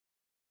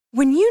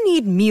When you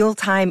need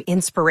mealtime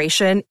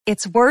inspiration,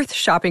 it's worth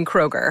shopping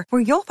Kroger,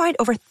 where you'll find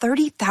over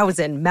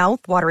 30,000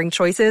 mouth-watering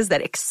choices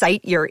that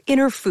excite your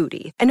inner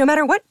foodie. And no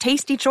matter what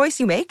tasty choice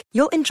you make,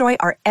 you'll enjoy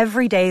our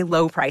everyday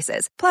low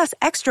prices, plus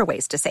extra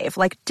ways to save,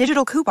 like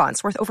digital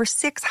coupons worth over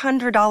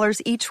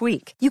 $600 each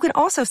week. You can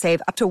also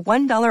save up to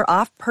 $1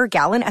 off per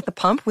gallon at the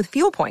pump with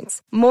fuel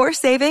points. More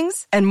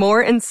savings and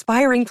more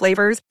inspiring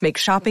flavors make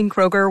shopping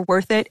Kroger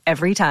worth it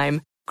every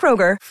time.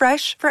 Kroger,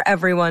 fresh for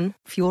everyone.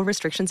 Fuel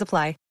restrictions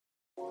apply.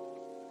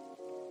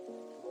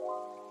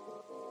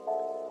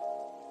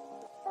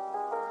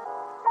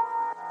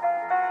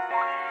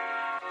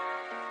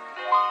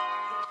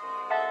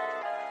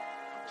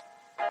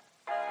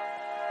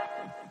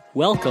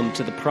 Welcome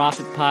to the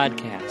Prophet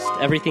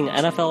Podcast, everything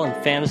NFL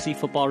and fantasy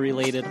football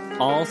related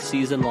all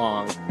season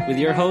long, with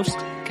your host,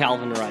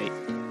 Calvin Wright.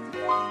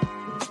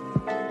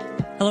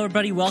 Hello,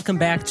 everybody. Welcome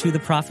back to the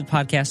Prophet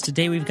Podcast.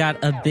 Today, we've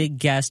got a big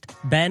guest,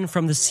 Ben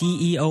from the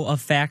CEO of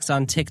Facts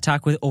on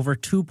TikTok with over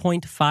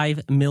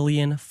 2.5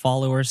 million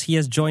followers. He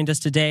has joined us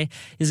today.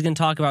 He's going to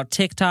talk about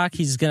TikTok.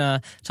 He's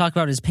going to talk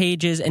about his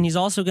pages, and he's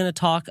also going to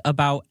talk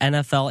about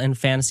NFL and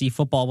fantasy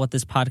football, what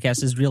this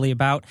podcast is really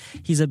about.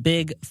 He's a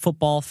big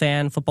football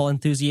fan, football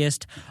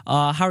enthusiast.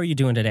 How are you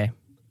doing today?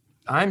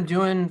 I'm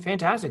doing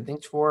fantastic.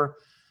 Thanks for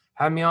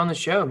having me on the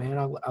show, man.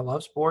 I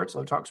love sports. I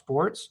love talk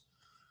sports.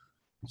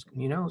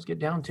 Let's get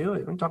down to it.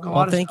 We can talk a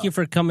lot of stuff. Thank you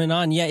for coming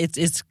on. Yeah,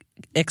 it's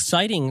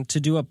exciting to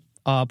do a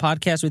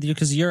podcast with you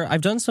because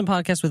I've done some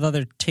podcasts with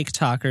other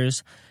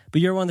TikTokers, but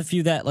you're one of the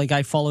few that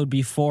I followed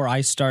before I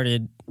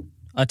started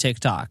a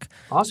TikTok.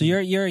 Awesome. So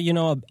you're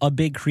a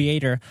big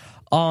creator.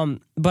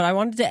 But I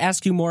wanted to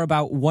ask you more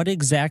about what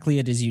exactly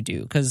it is you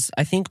do, because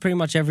I think pretty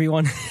much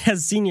everyone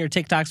has seen your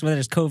TikToks, whether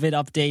it's COVID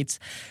updates,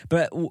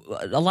 but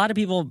a lot of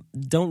people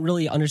don't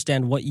really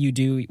understand what you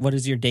do. What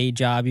is your day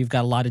job? You've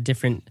got a lot of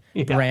different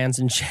brands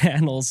and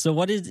channels. So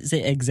what is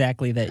it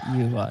exactly that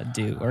you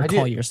do or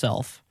call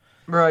yourself?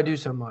 Bro, I do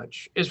so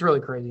much. It's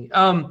really crazy.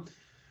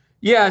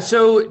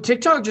 So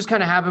TikTok just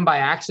kind of happened by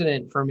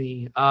accident for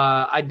me.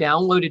 I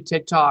downloaded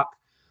TikTok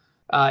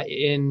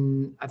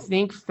in, I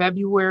think,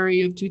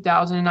 February of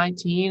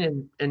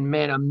 2019. And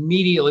man,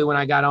 immediately when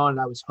I got on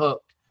it, I was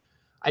hooked.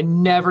 I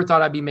never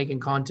thought I'd be making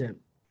content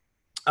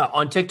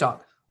on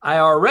TikTok. I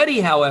already,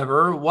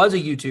 however, was a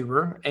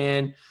YouTuber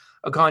and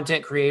a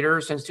content creator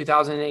since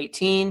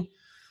 2018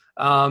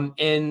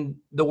 in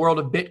the world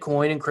of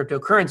Bitcoin and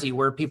cryptocurrency,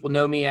 where people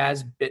know me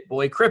as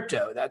BitBoy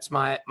Crypto. That's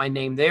my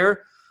name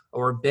there,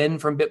 or Ben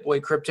from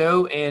BitBoy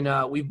Crypto.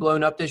 And we've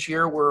blown up this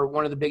year. We're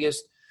one of the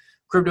biggest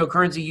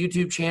cryptocurrency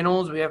YouTube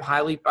channels.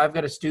 I've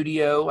got a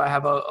studio. I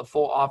have a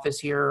full office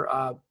here.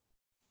 I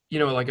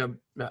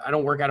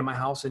don't work out of my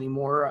house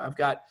anymore. I've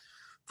got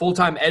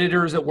full-time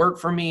editors that work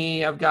for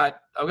me. I've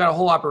got a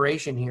whole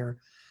operation here.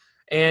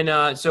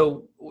 And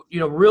so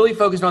really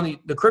focused on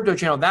the crypto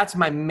channel. That's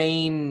my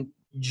main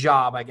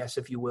job, I guess,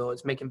 if you will,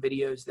 is making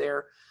videos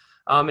there.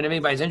 And if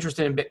anybody's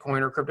interested in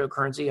Bitcoin or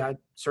cryptocurrency, I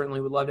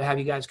certainly would love to have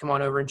you guys come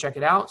on over and check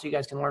it out so you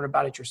guys can learn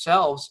about it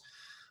yourselves.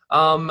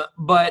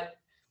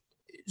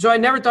 So I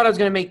never thought I was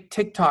going to make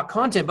TikTok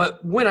content,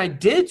 but when I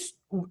did,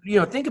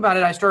 think about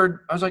it, I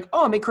was like,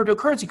 oh, I make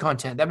cryptocurrency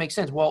content. That makes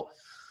sense. Well,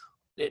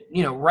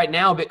 right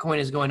now Bitcoin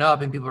is going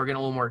up and people are getting a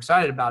little more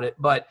excited about it.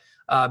 But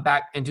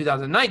back in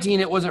 2019,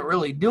 it wasn't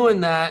really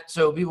doing that.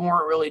 So people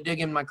weren't really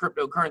digging my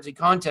cryptocurrency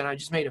content. I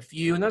just made a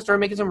few, and then I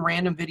started making some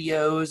random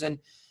videos, and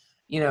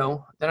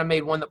then I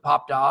made one that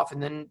popped off,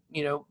 and then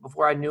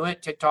before I knew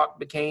it, TikTok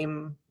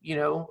became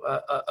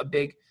a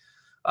big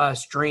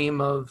stream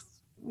of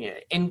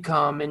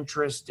income,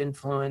 interest,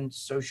 influence,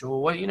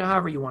 social,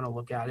 however you want to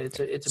look at it.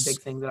 It's a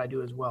big thing that I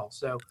do as well.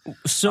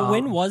 So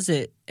when was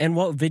it, and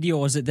what video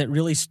was it that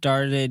really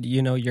started,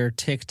 your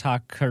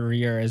TikTok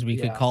career, as we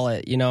could call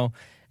it,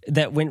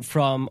 that went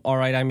from, all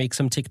right, I make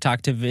some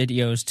TikTok to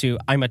videos to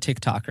I'm a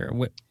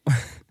TikToker?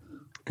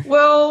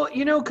 Well,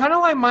 kind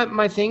of like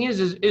my thing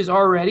is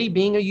already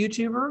being a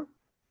YouTuber.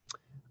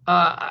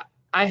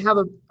 I have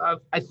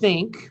I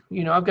think,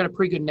 I've got a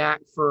pretty good knack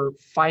for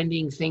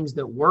finding things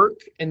that work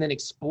and then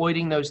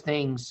exploiting those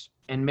things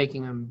and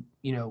making them,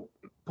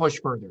 push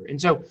further. And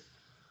so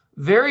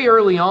very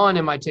early on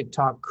in my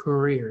TikTok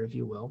career, if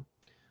you will,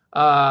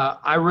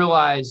 I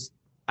realized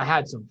I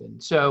had something.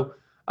 So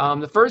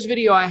the first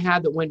video I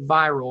had that went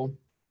viral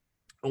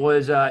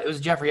was, it was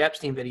a Jeffrey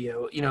Epstein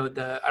video. I don't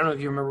know if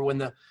you remember when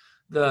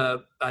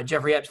the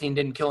Jeffrey Epstein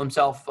didn't kill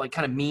himself,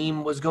 kind of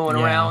meme was going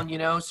around,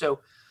 So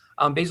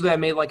basically, I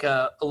made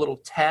a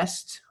little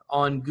test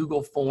on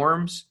Google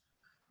Forms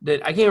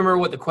that I can't remember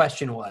what the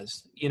question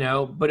was,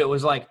 but it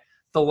was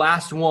the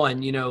last one,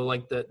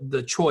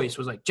 the choice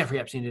was Jeffrey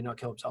Epstein did not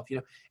kill himself,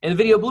 and the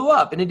video blew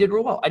up and it did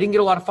real well. I didn't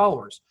get a lot of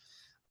followers.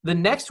 The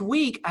next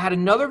week, I had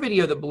another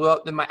video that blew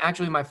up. That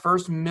my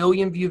first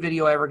million view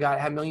video I ever got.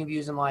 It had 1 million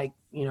views in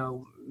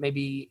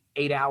maybe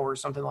 8 hours,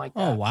 something like that.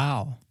 Oh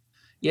wow!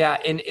 Yeah,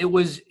 and it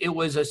was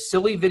a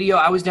silly video.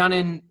 I was down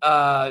in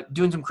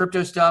doing some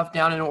crypto stuff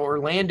down in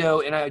Orlando,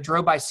 and I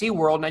drove by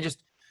SeaWorld, and I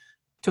just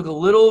took a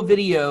little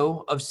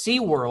video of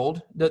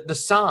SeaWorld, the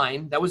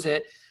sign, that was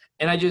it,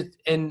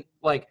 And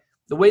like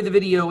the way the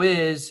video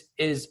is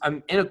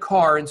I'm in a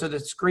car. And so the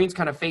screen's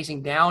kind of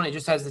facing down. It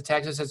just has the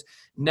text that says,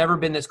 never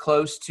been this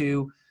close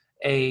to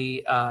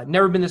a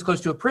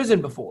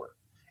prison before.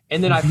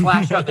 And then I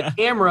flashed out the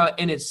camera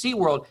and it's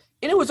SeaWorld.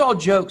 And it was all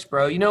jokes,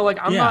 bro. You know, like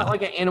I'm not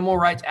like an animal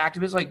rights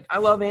activist. Like I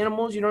love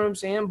animals, you know what I'm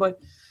saying? But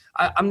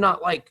I'm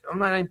not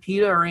in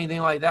PETA or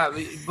anything like that.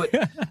 But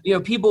you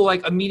know, people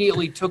like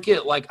immediately took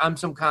it like I'm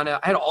some kind of,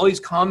 I had all these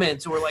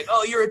comments that were like,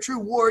 oh, you're a true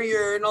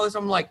warrior and all this.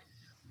 I'm like,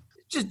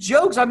 just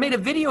jokes. I made a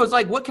video. It's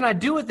like, what can I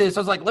do with this? I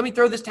was like, let me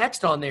throw this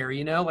text on there,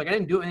 you know? Like I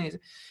didn't do anything.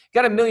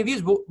 Got 1 million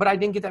views, but I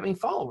didn't get that many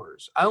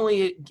followers.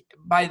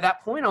 By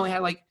that point, I only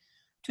had like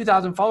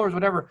 2,000 followers,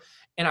 whatever.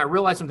 And I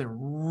realized something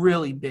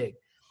really big.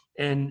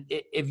 And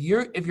if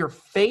your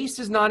face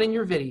is not in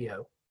your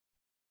video,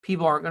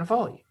 people aren't going to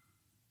follow you.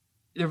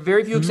 There are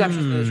very few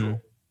exceptions to this rule.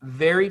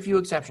 Very few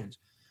exceptions.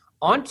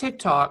 On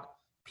TikTok,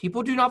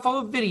 people do not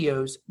follow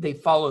videos. They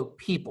follow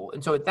people.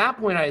 And so at that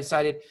point, I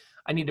decided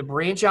I need to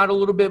branch out a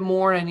little bit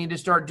more. I need to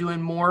start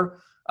doing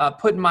more,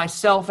 putting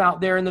myself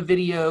out there in the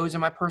videos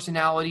and my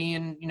personality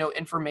and, you know,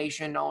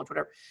 information, knowledge,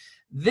 whatever.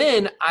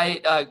 Then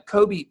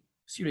Kobe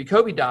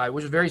died,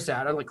 which was very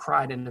sad. I like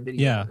cried in the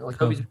video. Yeah. Like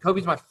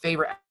Kobe's my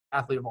favorite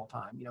athlete of all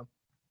time, you know.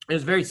 It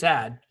was very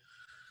sad.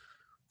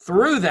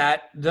 Through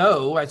that,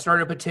 though, I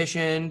started a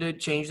petition to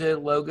change the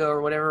logo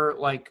or whatever.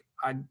 Like,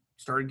 I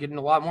started getting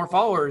a lot more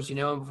followers, you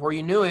know, and before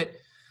you knew it,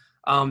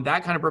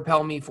 that kind of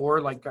propelled me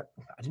forward. Like,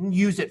 I didn't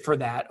use it for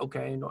that,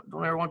 okay?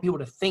 Don't ever want people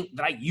to think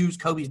that I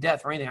used Kobe's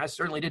death or anything. I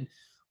certainly didn't.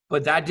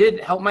 But that did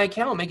help my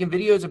account, making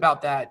videos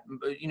about that,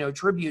 you know,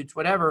 tributes,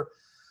 whatever.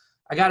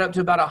 I got up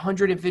to about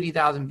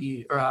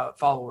 150,000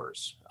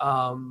 followers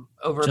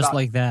over just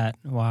like that.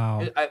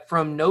 Wow.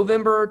 From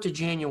November to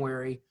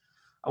January,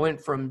 I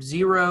went from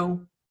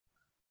 0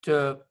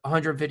 to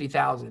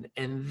 150,000.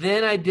 And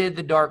then I did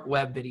the dark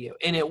web video.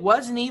 And it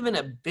wasn't even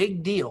a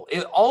big deal.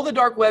 All the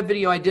dark web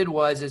video I did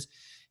is,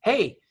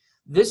 hey,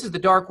 this is the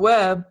dark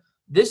web.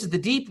 This is the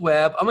deep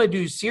web. I'm going to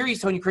do a series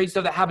telling you crazy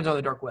stuff that happens on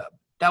the dark web.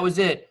 That was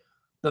it.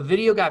 The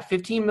video got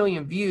 15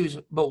 million views.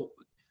 But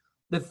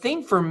the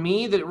thing for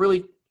me that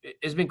really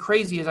has been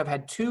crazy is I've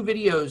had 2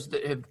 videos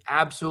that have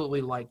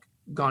absolutely like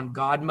gone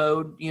God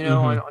mode, you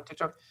know, on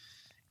TikTok.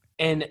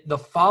 And the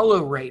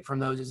follow rate from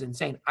those is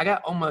insane. I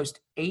got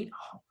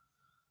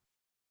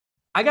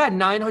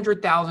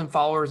 900,000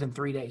 followers in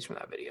 3 days from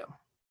that video.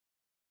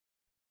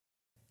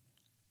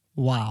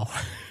 Wow.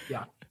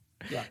 Yeah.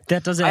 Yeah.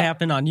 That doesn't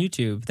happen on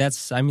YouTube.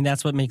 That's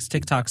what makes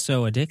TikTok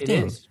so addicting. It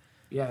is.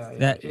 Yeah.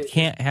 That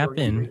can't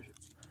happen.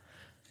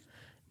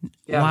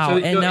 Yeah. Wow. So,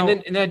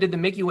 and then I did the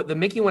Mickey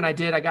one I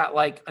did. I got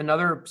like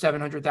another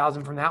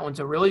 700,000 from that one.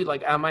 So really,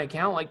 like on my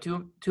account, like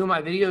two of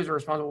my videos are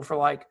responsible for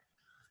like,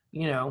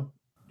 you know,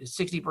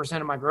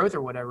 60% of my growth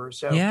or whatever.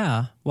 So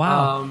yeah.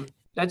 Wow.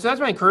 That's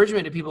my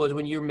encouragement to people is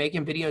when you're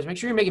making videos, make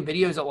sure you're making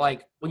videos that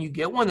like when you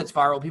get one that's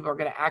viral, people are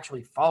going to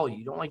actually follow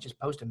you. Don't like just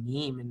post a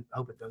meme and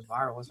hope it goes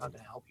viral. It's not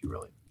going to help you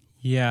really.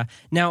 Yeah.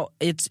 Now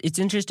it's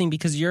interesting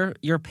because your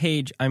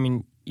page, I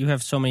mean, you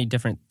have so many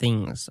different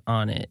things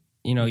on it.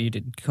 You know, you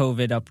did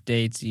COVID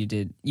updates.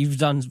 You've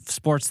done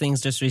sports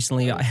things just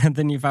recently.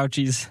 Anthony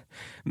Fauci's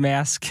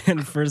mask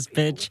and first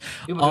pitch.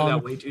 People do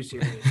that way too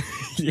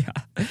serious. Yeah,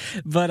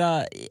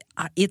 but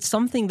it's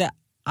something that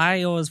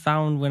I always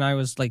found when I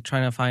was like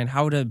trying to find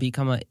how to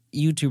become a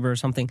YouTuber or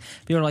something.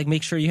 People are like,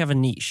 make sure you have a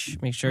niche.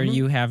 Make sure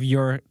you have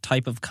your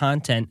type of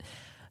content.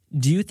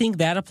 Do you think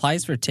that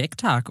applies for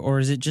TikTok, or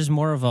is it just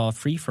more of a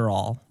free for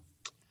all?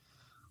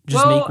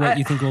 Just make what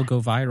you think will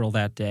go viral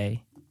that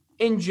day.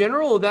 In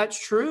general, that's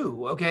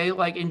true. Okay.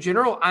 Like in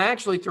general, I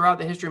actually throughout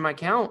the history of my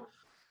account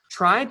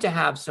tried to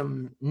have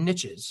some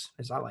niches,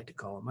 as I like to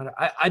call them.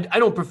 I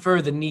don't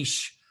prefer the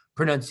niche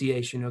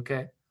pronunciation.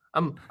 Okay.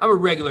 I'm a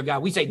regular guy.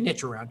 We say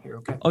niche around here.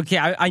 Okay. Okay.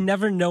 I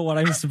never know what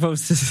I'm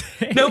supposed to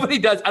say. Nobody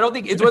does. I don't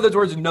think it's one of those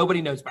words that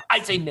nobody knows, but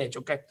I say niche.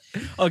 Okay.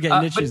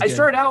 Okay. Niche is I good.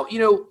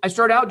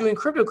 started out doing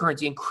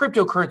cryptocurrency, and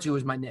cryptocurrency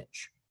was my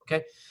niche.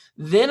 Okay.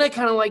 Then I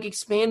kind of like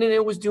expanded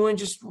and was doing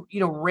just,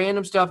 you know,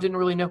 random stuff. Didn't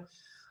really know.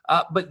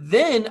 But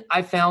then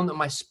I found that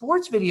my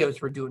sports videos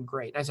were doing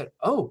great. And I said,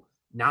 oh,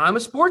 now I'm a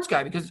sports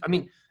guy because, I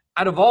mean,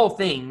 out of all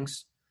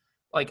things,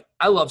 like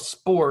I love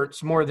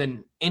sports more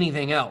than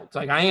anything else.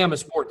 Like I am a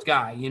sports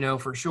guy, you know,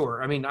 for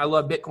sure. I mean, I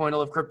love Bitcoin, I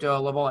love crypto, I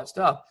love all that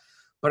stuff.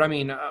 But I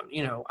mean,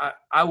 you know,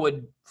 I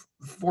would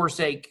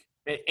forsake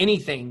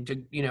anything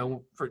to, you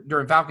know,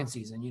 during Falcon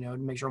season, you know,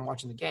 to make sure I'm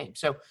watching the game.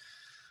 So,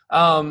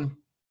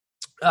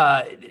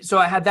 so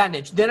I had that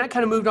niche. Then I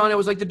kind of moved on. It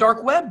was like the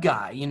dark web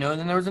guy, you know, and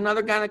then there was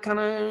another guy that kind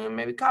of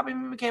maybe copied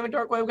me, became a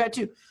dark web guy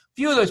too. A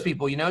few of those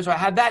people, you know, so I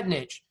had that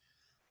niche.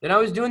 Then I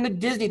was doing the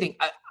Disney thing.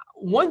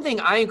 One thing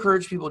I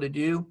encourage people to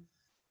do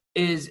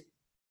is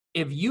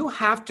if you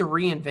have to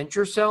reinvent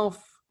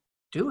yourself,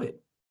 do it.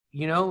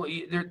 You know,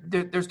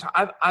 there's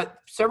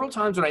several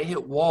times when I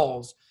hit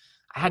walls,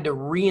 I had to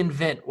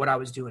reinvent what I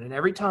was doing. And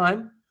every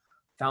time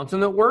found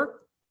something that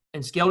worked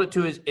and scaled it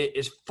to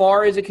as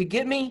far as it could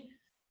get me,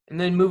 and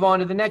then move on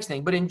to the next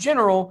thing. But in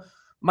general,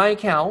 my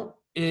account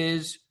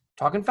is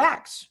talking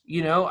facts.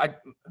 I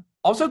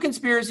also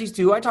conspiracies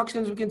too. I talk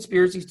some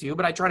conspiracies too,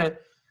 but I try to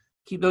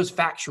keep those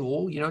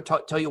factual,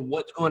 tell you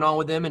what's going on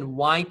with them and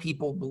why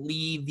people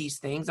believe these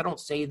things. I don't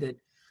say that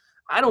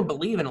I don't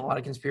believe in a lot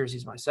of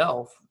conspiracies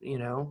myself,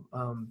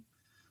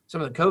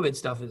 some of the COVID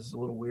stuff is a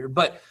little weird,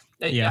 but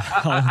yeah,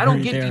 I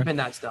don't get deep in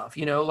that stuff,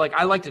 like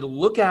I like to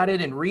look at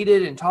it and read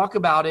it and talk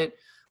about it,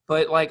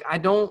 but like, I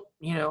don't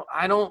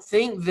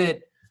think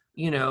that,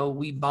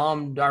 we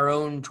bombed our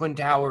own Twin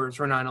Towers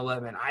for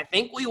 9/11. I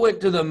think we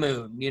went to the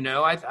moon,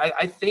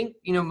 I think,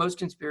 most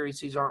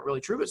conspiracies aren't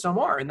really true, but some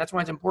are. And that's why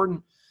it's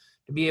important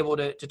to be able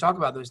to talk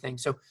about those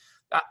things. So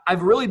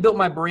I've really built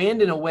my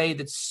brand in a way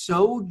that's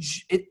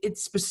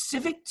it's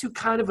specific to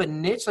kind of a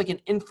niche, like an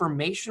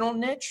informational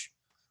niche,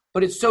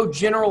 but it's so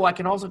general. I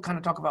can also kind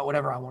of talk about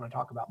whatever I want to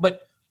talk about,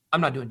 but I'm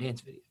not doing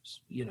dance videos,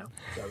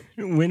 So.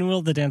 When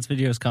will the dance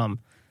videos come?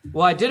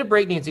 Well, I did a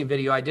breakdancing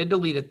video. I did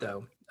delete it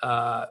though,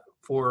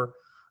 for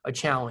a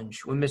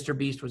challenge when Mr.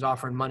 Beast was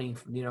offering money.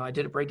 I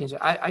did a breakdance.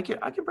 I can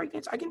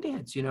breakdance. I can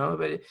dance,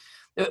 but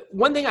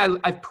one thing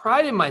I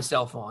prided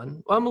myself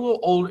on, well, I'm a little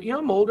older,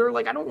 I'm older.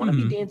 Like I don't want to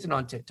be dancing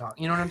on TikTok.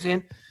 You know what I'm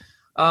saying?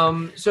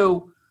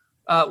 So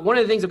one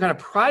of the things I kind of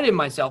prided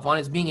myself on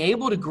is being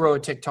able to grow a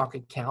TikTok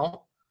account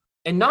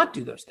and not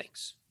do those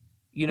things,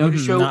 to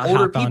show not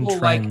older hop on people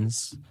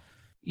trends.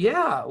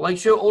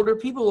 show older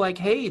people like,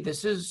 hey,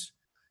 this is,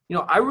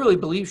 I really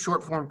believe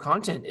short form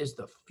content is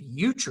the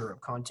future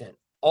of content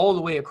all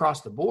the way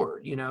across the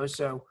board,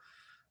 so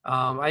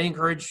I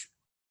encourage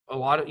a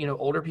lot of,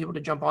 older people to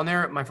jump on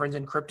there. My friends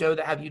in crypto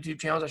that have YouTube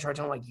channels, I try to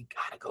tell them like, you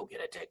got to go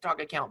get a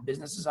TikTok account.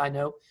 Businesses I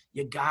know,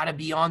 you got to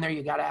be on there.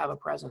 You got to have a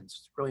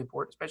presence. It's really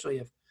important, especially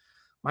if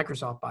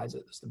Microsoft buys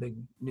it. That's the big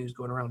news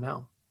going around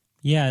now.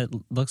 Yeah, it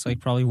looks like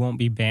probably won't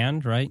be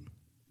banned, right?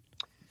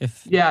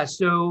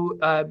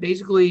 So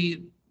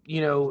basically,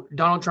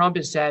 Donald Trump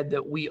has said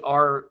that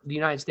the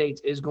United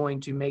States is going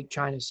to make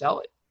China sell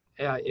it.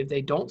 If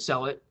they don't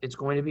sell it, it's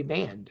going to be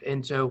banned.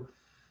 And so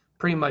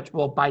pretty much,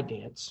 well,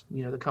 ByteDance,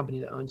 the company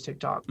that owns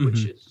TikTok,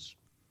 which is,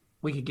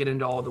 we could get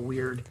into all the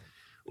weird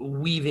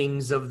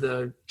weavings of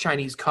the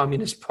Chinese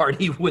Communist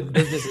Party with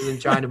businesses in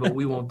China, but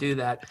we won't do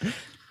that.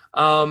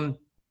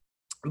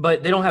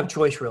 But they don't have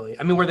choice, really.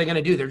 I mean, what are they going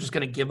to do? They're just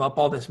going to give up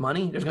all this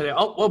money? They're just going to say,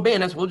 oh, well,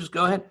 ban us. We'll just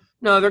go ahead.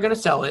 No, they're going to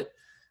sell it.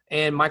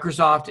 And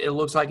Microsoft, it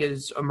looks like,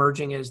 is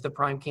emerging as the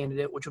prime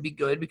candidate, which will be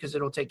good because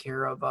it'll take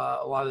care of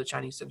a lot of the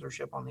Chinese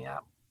censorship on the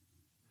app.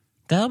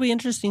 That'll be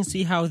interesting to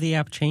see how the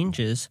app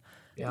changes.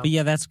 Yeah. But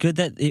yeah, that's good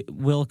that it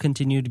will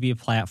continue to be a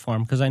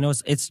platform because I know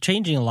it's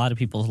changing a lot of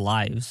people's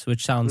lives,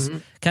 which sounds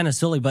kind of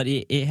silly, but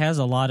it has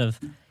a lot of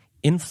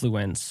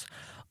influence.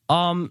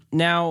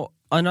 Now,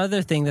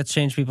 another thing that's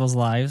changed people's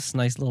lives,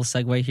 nice little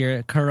segue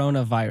here,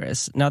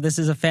 coronavirus. Now, this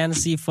is a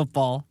fantasy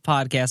football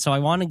podcast, so I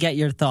want to get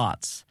your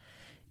thoughts.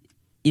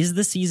 Is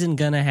the season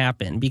going to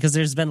happen? Because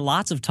there's been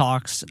lots of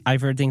talks. I've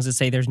heard things that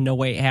say there's no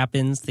way it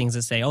happens, things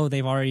that say, oh,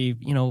 they've already,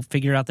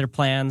 figured out their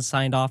plans,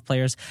 signed off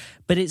players.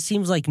 But it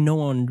seems like no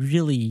one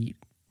really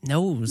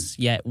knows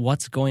yet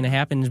what's going to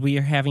happen. We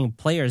are having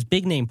players,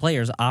 big-name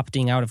players,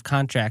 opting out of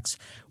contracts.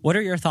 What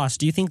are your thoughts?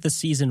 Do you think the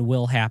season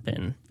will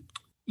happen?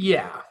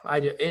 Yeah,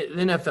 I do.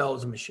 The NFL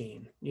is a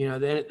machine.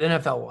 The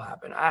NFL will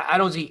happen. I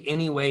don't see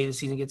any way the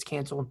season gets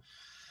canceled.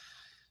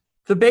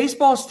 The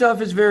baseball stuff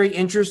is very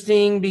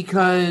interesting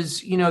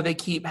because, they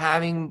keep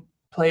having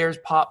players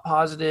pop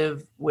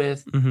positive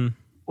with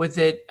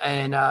it.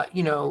 And,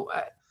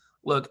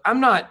 look,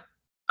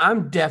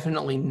 I'm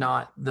definitely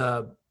not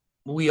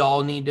we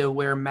all need to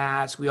wear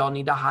masks. We all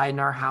need to hide in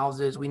our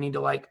houses. We need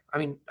to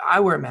I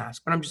wear a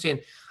mask, but I'm just saying,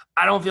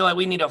 I don't feel like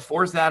we need to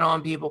force that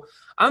on people.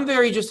 I'm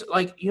very just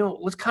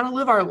let's kind of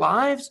live our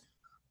lives,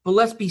 but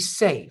let's be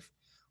safe.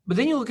 But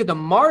then you look at the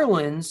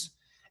Marlins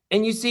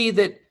and you see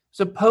that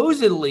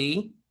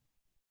supposedly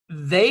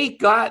they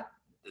got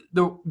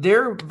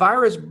their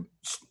virus,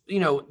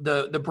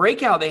 the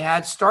breakout they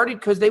had started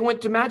because they went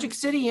to Magic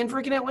City in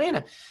freaking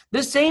Atlanta.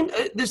 The same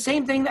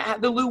thing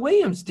that the Lou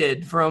Williams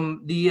did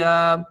from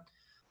I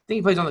think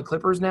he plays on the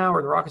Clippers now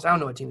or the Rockets. I don't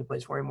know what team he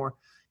plays for anymore.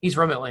 He's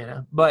from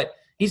Atlanta, but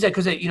he said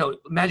because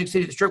Magic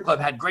City, the strip club,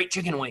 had great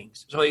chicken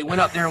wings, so he went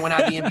up there and went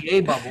out the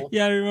NBA bubble.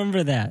 Yeah, I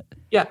remember that.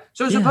 Yeah,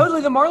 so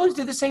supposedly the Marlins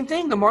did the same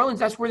thing. The Marlins,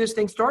 that's where this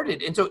thing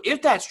started, and so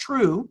if that's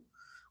true,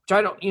 which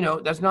I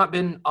don't, that's not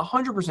been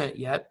 100%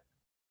 yet,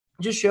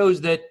 it just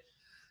shows that,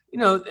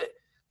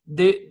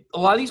 a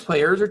lot of these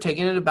players are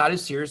taking it about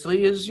as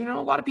seriously as a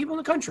lot of people in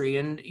the country,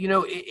 and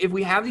if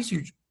we have these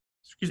huge,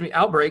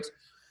 outbreaks,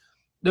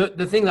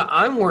 the thing that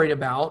I'm worried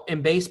about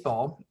in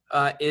baseball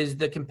is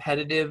the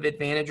competitive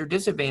advantage or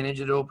disadvantage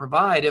that it'll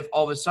provide if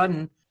all of a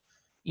sudden,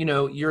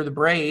 you're the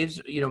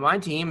Braves, my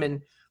team,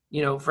 and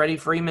Freddie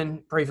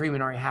Freeman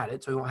already had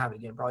it, so he won't have it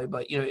again probably.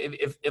 But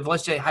if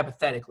let's say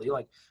hypothetically,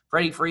 like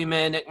Freddie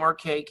Freeman, Nick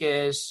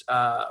Markakis,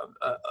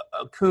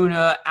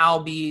 Acuna,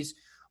 Albies,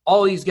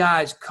 all these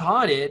guys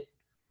caught it,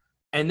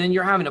 and then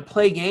you're having to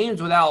play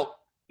games without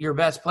your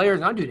best players,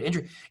 not due to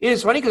injury.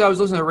 It's funny because I was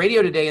listening to the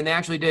radio today, and they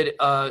actually did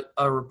a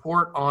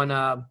report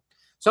on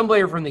some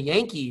player from the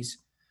Yankees,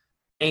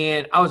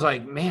 And I was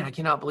like, man, I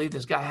cannot believe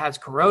this guy has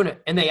corona.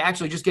 And they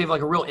actually just gave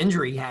like a real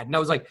injury he had. And I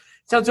was like, it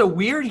sounds so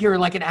weird hearing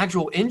like an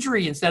actual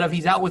injury instead of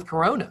he's out with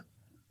corona.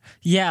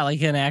 Yeah,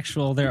 like there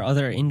are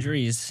other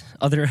injuries,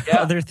 other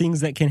things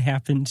that can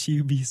happen to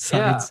you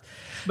besides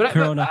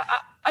corona. But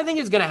I think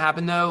it's going to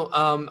happen though.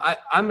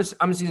 I'm a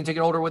season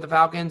ticket holder with the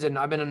Falcons, and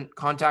I've been in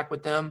contact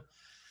with them.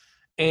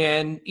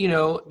 And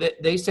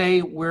they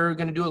say we're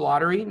going to do a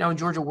lottery. Now in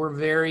Georgia, we're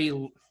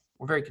very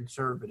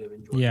conservative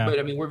in Georgia, but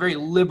I mean we're very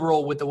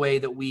liberal with the way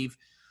that we've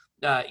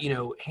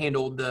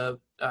handled the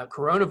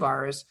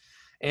coronavirus.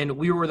 And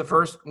we were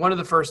one of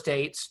the first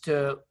states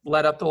to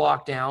let up the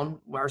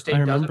lockdown. Our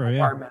state doesn't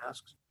require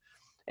masks.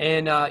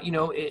 And,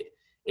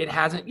 it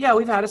hasn't – yeah,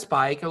 we've had a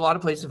spike. A lot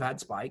of places have had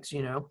spikes,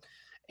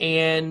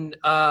 And,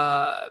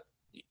 so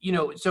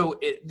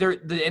the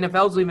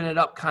NFL's leaving it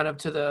up kind of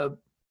to the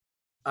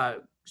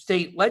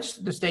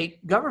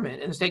state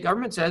government. And the state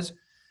government says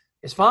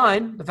it's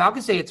fine. The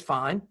Falcons say it's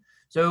fine.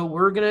 So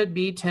we're going to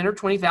be 10 or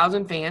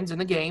 20,000 fans in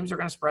the games. They're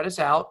going to spread us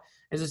out.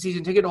 As a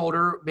season ticket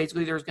holder,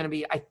 basically there's going to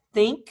be, I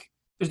think –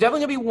 there's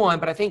definitely going to be one,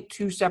 but I think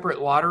 2 separate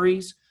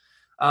lotteries,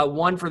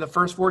 one for the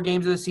first 4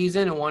 games of the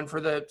season and one for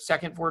the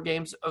second 4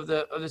 games of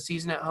the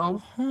season at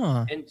home.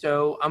 And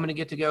so I'm going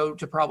to go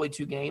to probably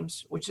 2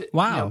 games, which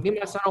wow. Me and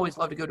my son always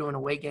love to go to an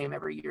away game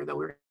every year, though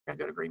we're going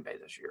to go to Green Bay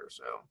this year.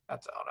 So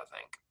that's what I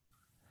think.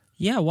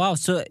 Yeah, wow.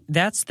 So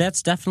that's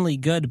definitely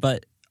good,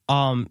 but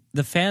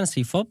the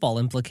fantasy football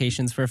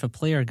implications for if a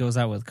player goes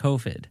out with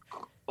COVID.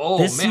 Oh,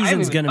 this man,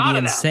 season's going to be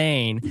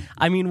insane.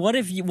 I mean, what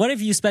if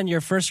you spend your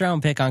first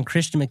round pick on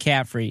Christian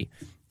McCaffrey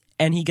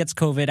and he gets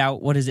COVID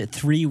out? What is it,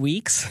 3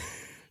 weeks?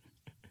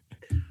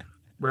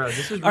 Bro,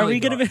 this is really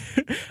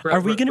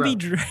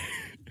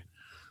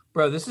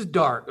Bro, this is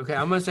dark. Okay,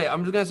 I'm just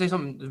gonna say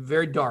something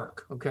very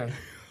dark. Okay.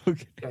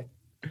 Okay.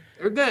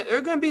 There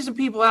are gonna be some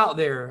people out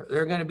there.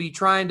 They're gonna be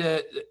trying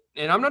to,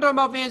 and I'm not talking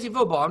about fantasy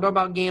football. I'm talking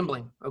about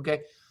gambling.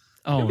 Okay.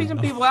 There'll be some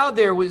people out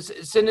there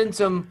with sending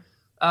some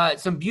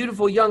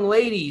beautiful young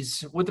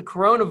ladies with the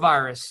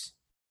coronavirus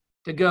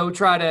to go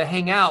try to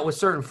hang out with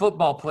certain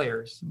football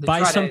players.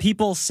 By some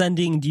people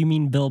sending, do you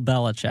mean Bill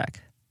Belichick?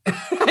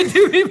 I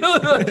do mean Bill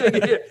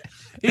Belichick.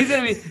 He's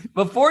going to be,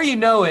 before you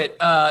know it,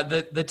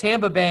 the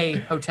Tampa Bay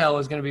hotel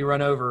is going to be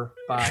run over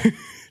by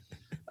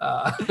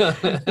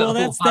well,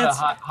 that's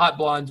hot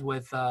blondes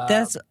with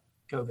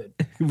COVID.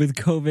 With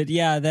COVID,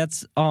 yeah,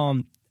 that's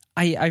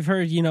I've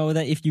heard,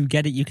 that if you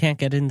get it, you can't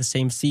get it in the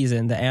same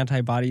season, the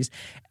antibodies.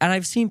 And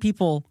I've seen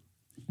people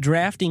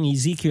drafting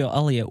Ezekiel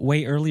Elliott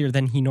way earlier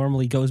than he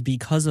normally goes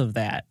because of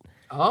that.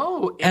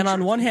 Oh, and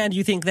on one hand,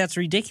 you think that's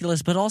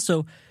ridiculous, but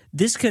also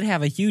this could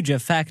have a huge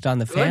effect on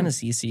the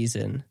fantasy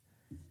season.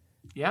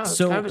 Yeah, it's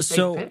kind of a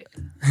safe pick.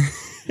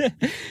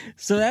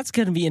 So that's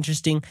going to be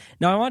interesting.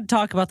 Now, I want to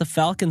talk about the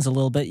Falcons a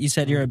little bit. You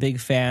said you're a big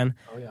fan.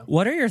 Oh, yeah.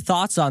 What are your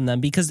thoughts on them?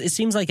 Because it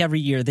seems like every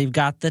year they've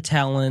got the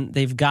talent,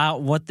 they've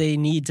got what they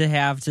need to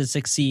have to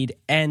succeed,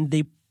 and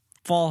they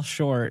fall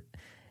short.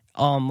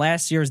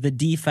 Last year's the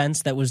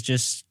defense that was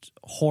just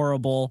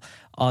horrible.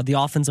 The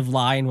offensive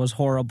line was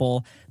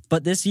horrible.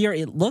 But this year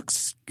it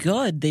looks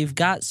good. They've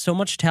got so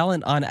much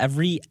talent on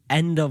every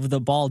end of the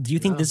ball. Do you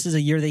think this is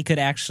a year they could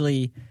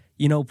actually,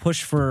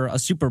 push for a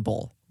Super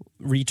Bowl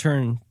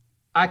return?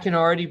 I can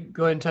already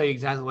go ahead and tell you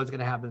exactly what's going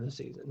to happen this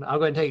season. I'll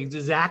go ahead and tell you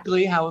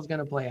exactly how it's going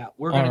to play out.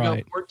 We're going to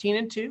go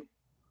 14-2.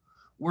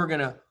 We're going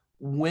to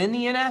win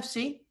the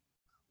NFC.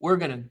 We're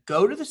going to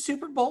go to the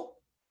Super Bowl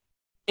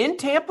in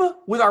Tampa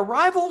with our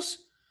rivals.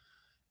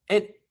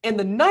 And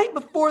the night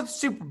before the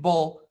Super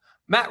Bowl,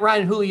 Matt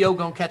Ryan and Julio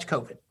going to catch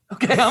COVID.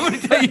 Okay, I'm going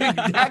to tell you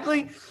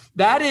exactly.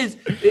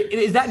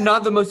 Is that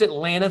not the most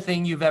Atlanta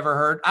thing you've ever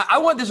heard? I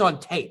want this on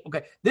tape.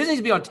 Okay, this needs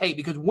to be on tape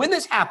because when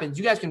this happens,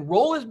 you guys can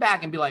roll this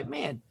back and be like,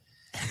 man,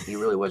 he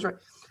really was right.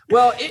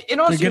 Well, in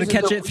all they're going to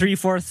catch it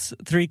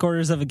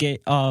 3/4 of a game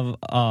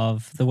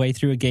of the way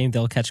through a game.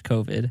 They'll catch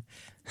COVID.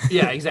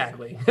 Yeah,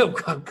 exactly. Oh,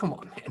 God, come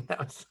on,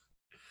 man.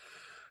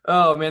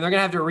 Oh man, they're going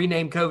to have to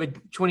rename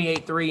COVID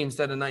 28-3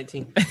 instead of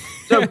 19.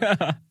 So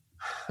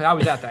I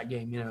was at that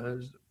game.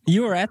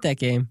 You were at that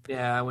game.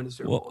 Yeah, I went to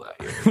Super Bowl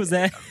that year. Was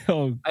that?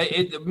 Oh.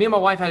 Me and my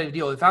wife had a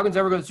deal. If Falcons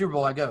ever go to the Super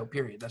Bowl, I go.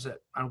 Period. That's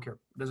it. I don't care.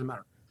 It doesn't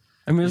matter.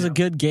 I mean, it was a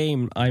good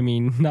game. I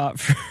mean, not.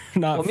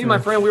 Me and my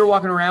friend, we were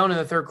walking around in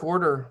the third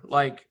quarter,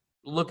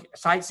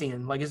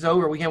 sightseeing. Like it's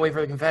over. We can't wait for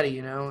the confetti.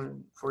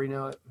 And before you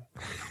know it,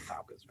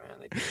 Falcons,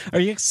 man. Are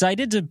you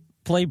excited to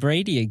play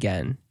Brady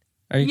again?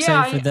 Are you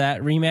excited for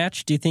that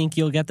rematch? Do you think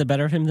you'll get the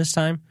better of him this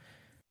time?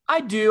 I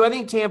do. I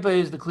think Tampa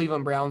is the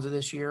Cleveland Browns of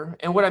this year,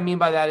 and what I mean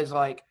by that is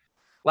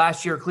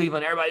last year,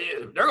 Cleveland, everybody,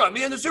 they're going to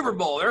be in the Super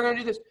Bowl. They're going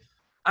to do this.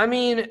 I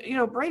mean,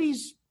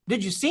 Brady's –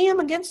 did you see him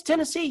against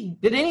Tennessee?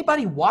 Did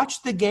anybody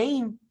watch the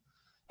game?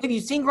 Have you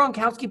seen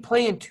Gronkowski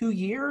play in 2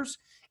 years?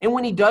 And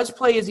when he does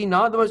play, is he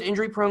not the most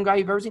injury-prone guy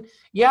you've ever seen?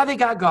 Yeah, they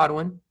got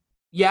Godwin.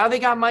 Yeah, they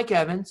got Mike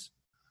Evans.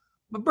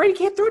 But Brady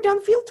can't throw it down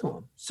the field to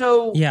him.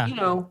 So,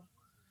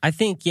 I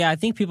think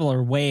people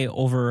are way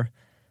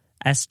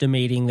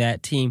overestimating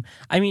that team.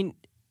 I mean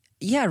 –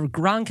 yeah,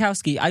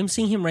 Gronkowski, I'm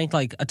seeing him ranked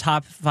like a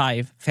top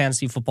 5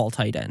 fantasy football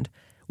tight end,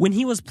 when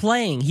he was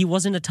playing, he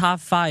wasn't a top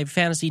 5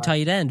 fantasy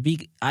tight end.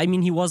 I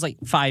mean, he was like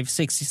 5,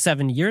 6,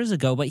 7 years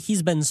ago, but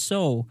he's been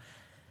so,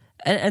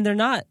 and they're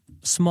not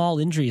small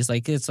injuries.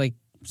 Like it's like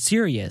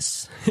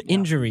serious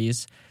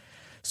injuries.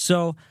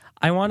 So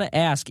I want to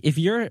ask, if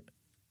you're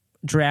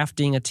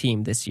drafting a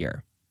team this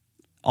year,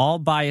 all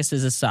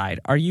biases aside,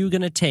 are you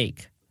going to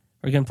take,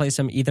 we're going to play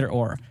some either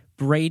or,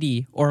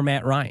 Brady or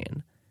Matt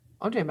Ryan?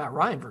 I'm taking Matt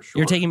Ryan for sure.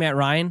 You're taking Matt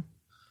Ryan?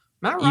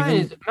 Matt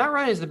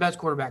Ryan is the best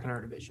quarterback in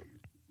our division.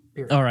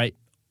 Period. All right.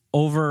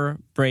 Over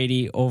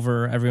Brady,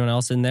 over everyone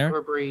else in there?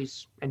 Over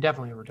Breeze, and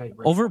definitely over Teddy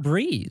Bridgewater. Over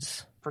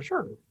Breeze? For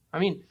sure. I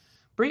mean,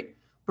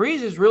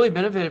 Breeze has really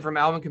benefited from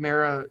Alvin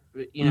Kamara,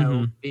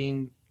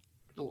 being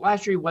 –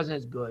 last year he wasn't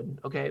as good.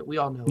 Okay, we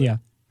all know it. Yeah.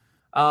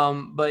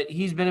 But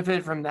he's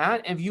benefited from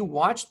that. If you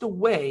watch the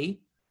way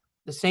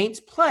the Saints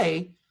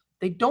play,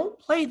 they don't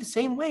play the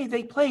same way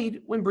they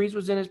played when Breeze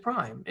was in his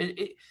prime.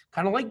 It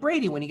kind of like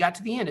Brady when he got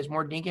to the end. It's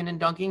more dinking and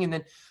dunking. And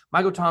then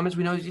Michael Thomas,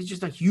 we know he's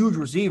just a huge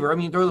receiver. I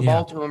mean, throw the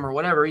ball to him or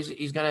whatever.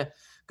 He's gonna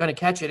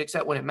catch it,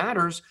 except when it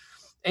matters.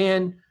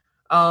 And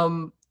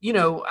I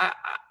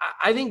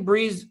think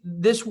Breeze,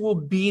 this will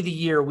be the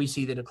year we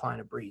see the decline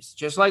of Breeze.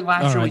 Just like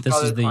last year we saw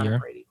the decline of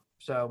Brady.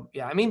 So,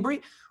 yeah, I mean,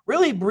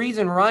 Breeze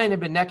and Ryan have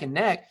been neck and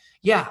neck.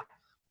 Yeah,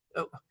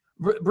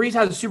 Breeze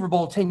had the Super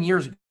Bowl 10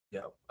 years ago.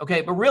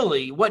 Okay, but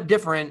really, what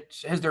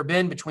difference has there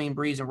been between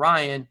Breeze and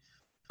Ryan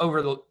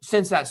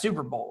since that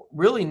Super Bowl?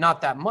 Really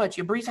not that much.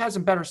 Yeah, Breeze has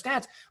some better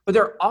stats, but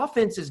their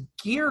offense is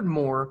geared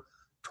more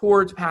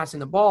towards passing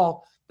the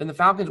ball than the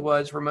Falcons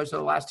was for most of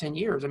the last 10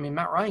 years. I mean,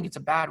 Matt Ryan gets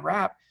a bad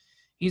rap.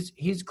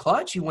 He's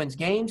clutch. He wins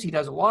games. He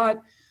does a lot.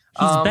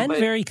 He's been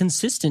very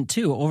consistent,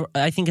 too.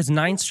 I think it's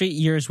 9 straight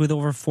years with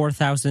over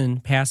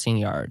 4,000 passing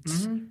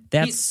yards.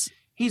 Mm-hmm.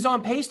 He's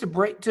on pace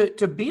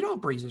to beat all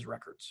Breeze's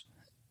records.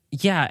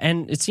 Yeah,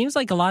 and it seems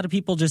like a lot of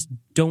people just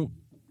don't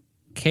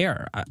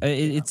care.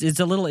 It's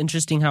a little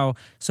interesting how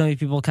so many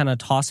people kind of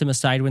toss him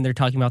aside when they're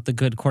talking about the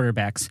good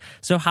quarterbacks.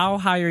 So how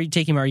high are you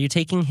taking him? Are you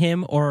taking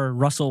him or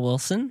Russell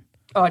Wilson?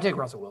 Oh, I take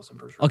Russell Wilson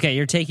for sure. Okay,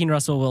 you're taking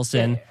Russell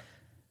Wilson. Yeah.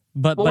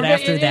 But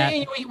after that...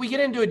 We get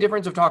into a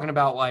difference of talking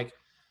about, like,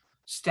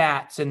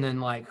 stats and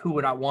then, like, who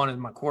would I want as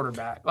my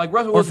quarterback. Like,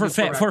 Russell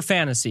Wilson for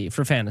fantasy.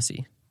 For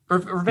fantasy,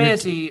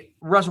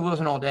 Russell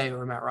Wilson all day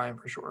over Matt Ryan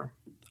for sure.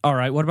 All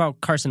right, what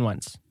about Carson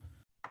Wentz?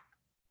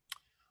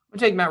 I'm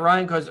taking Matt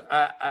Ryan because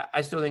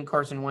I still think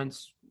Carson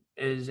Wentz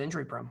is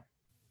injury prone.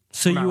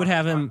 So you would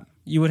have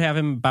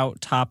him about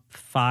top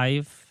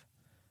 5,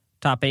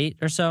 top 8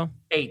 or so?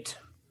 8.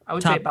 I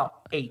would say about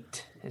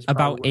 8.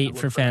 About 8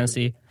 for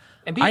fantasy.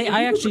 And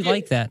I actually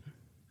like that.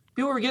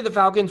 People forget the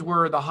Falcons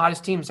were the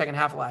hottest team in the second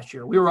half of last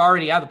year. We were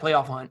already out of the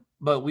playoff hunt,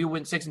 but we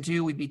went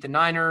 6-2. We beat the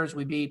Niners.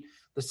 We beat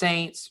the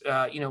Saints.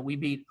 We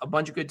beat a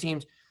bunch of good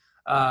teams.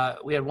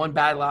 We had one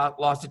bad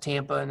loss to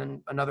Tampa and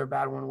then another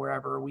bad one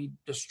wherever. We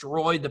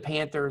destroyed the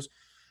Panthers.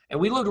 And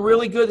we looked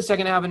really good the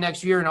second half of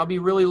next year. And I'll be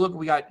really looking.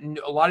 We got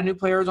a lot of new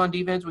players on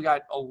defense. We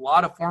got a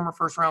lot of former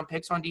first-round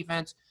picks on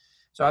defense.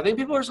 So I think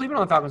people are sleeping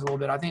on the Falcons a little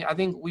bit. I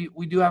think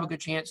we do have a good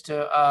chance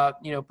to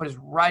put us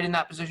right in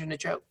that position to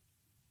choke.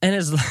 And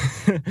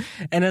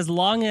as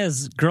long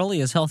as Gurley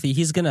is healthy,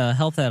 he's going to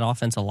help that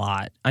offense a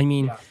lot. I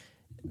mean,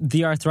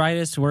 the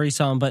arthritis worries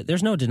some, but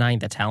there's no denying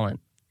the talent.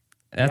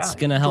 That's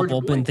going to help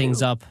open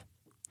things up.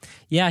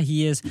 Yeah,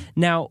 he is.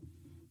 Now,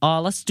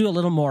 let's do a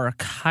little more.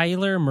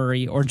 Kyler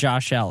Murray or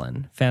Josh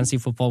Allen? Fantasy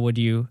football, would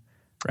you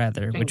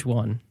rather? Which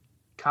one?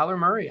 Kyler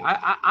Murray.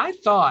 I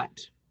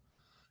thought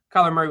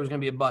Kyler Murray was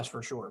going to be a bust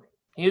for sure.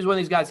 He was one of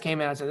these guys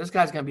came in. I said, this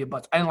guy's going to be a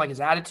bust. I didn't like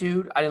his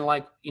attitude. I didn't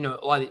like, a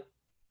lot of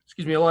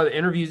the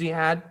interviews he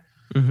had.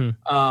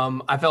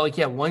 Mm-hmm. I felt like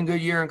he had one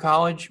good year in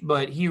college,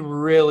 but he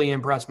really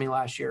impressed me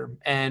last year.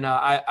 And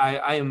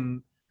I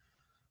am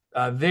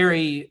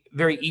very,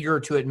 very eager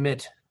to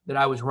admit that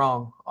I was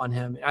wrong on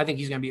him. I think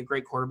he's going to be a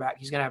great quarterback.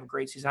 He's going to have a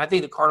great season. I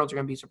think the Cardinals are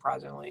going to be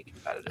surprisingly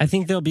competitive. I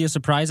think they'll be a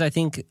surprise. I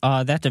think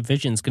that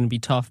division's going to be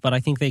tough, but I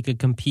think they could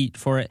compete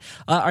for it.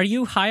 Are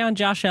you high on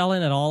Josh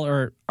Allen at all,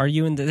 or are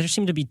you in there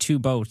seem to be two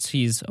boats.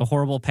 He's a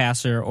horrible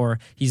passer, or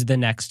he's the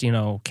next,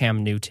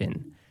 Cam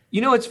Newton.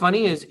 What's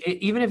funny is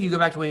even if you go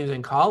back to when he was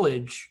in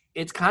college,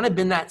 it's kind of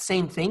been that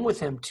same thing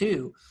with him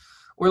too,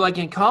 where like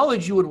in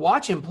college you would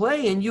watch him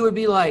play and you would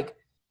be like,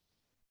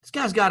 this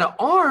guy's got an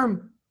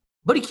arm,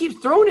 but he keeps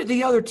throwing it to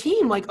the other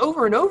team like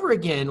over and over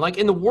again, like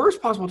in the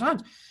worst possible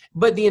times.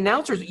 But the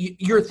announcers,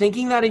 you're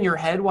thinking that in your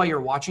head while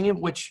you're watching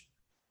him, which,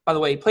 by the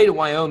way, he played at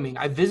Wyoming.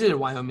 I visited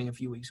Wyoming a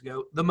few weeks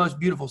ago, the most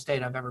beautiful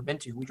state I've ever been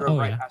to. We drove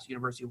past the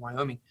University of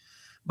Wyoming.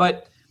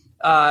 But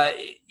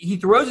he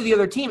throws to the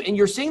other team, and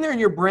you're sitting there in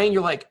your brain,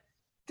 you're like,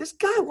 this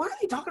guy, why are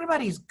they talking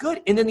about he's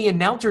good? And then the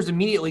announcers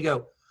immediately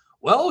go,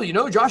 well,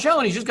 Josh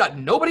Allen, he's just got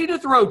nobody to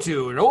throw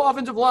to, no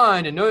offensive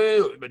line,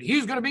 but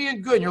he's going to be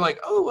good. And you're like,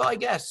 oh, well, I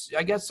guess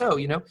so,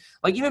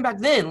 Like even back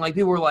then, like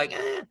people were like,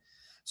 eh.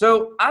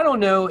 So I don't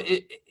know.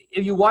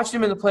 If you watched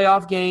him in the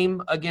playoff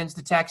game against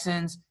the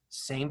Texans,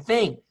 same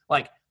thing.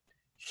 Like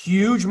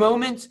huge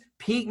moments,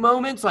 peak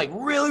moments, like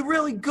really,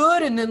 really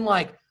good. And then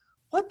like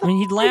what the I mean,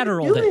 he fuck are you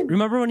lateraled it. doing?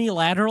 Remember when he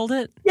lateraled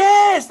it?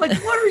 Yes, like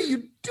what are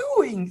you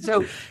doing?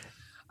 So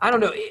I don't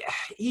know.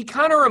 He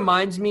kind of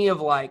reminds me of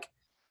like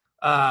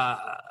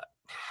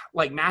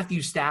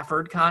Matthew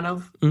Stafford, kind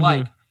of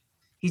like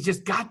he's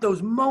just got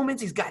those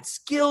moments. He's got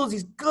skills.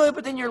 He's good,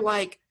 but then you're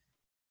like,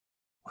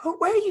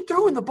 where are you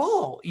throwing the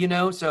ball? You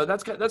know, so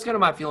that's kind of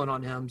my feeling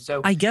on him.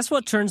 So I guess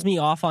what turns me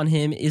off on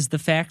him is the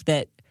fact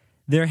that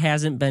there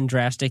hasn't been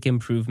drastic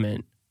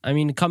improvement. I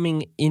mean,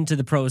 coming into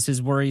the pros,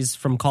 his worries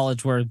from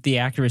college were the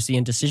accuracy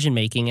and decision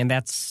making, and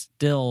that's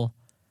still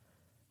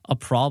a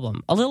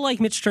problem. A little like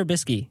Mitch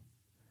Trubisky.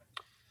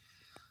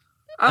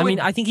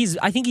 I think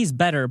he's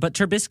better, but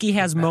Trubisky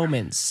has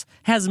moments,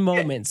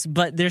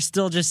 but there's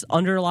still just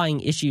underlying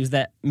issues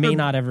that may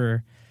not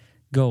ever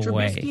go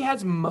away. Trubisky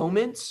has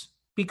moments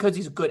because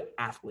he's a good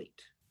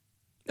athlete.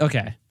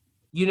 Okay.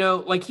 You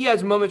know, like he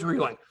has moments where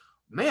you're like,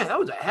 man, that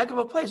was a heck of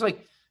a play. It's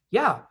like,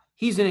 yeah,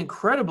 he's an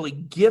incredibly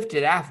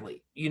gifted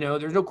athlete. You know,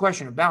 there's no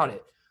question about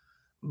it.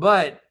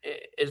 But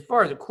as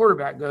far as the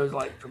quarterback goes,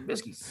 like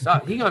Trubisky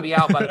sucks. He's going to be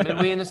out by the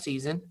midway in the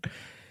season.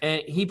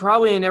 And he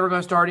probably ain't never going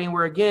to start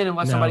anywhere again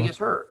unless somebody gets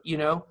hurt, you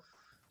know?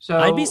 So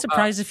I'd be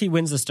surprised if he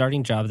wins the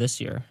starting job this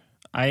year.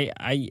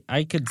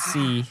 I could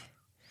see,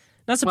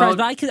 not surprised,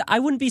 but I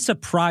wouldn't be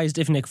surprised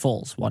if Nick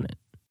Foles won it.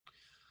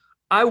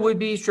 I would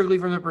be strictly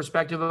from the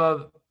perspective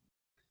of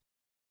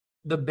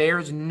the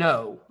Bears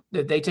know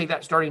that they take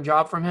that starting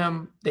job from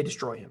him, they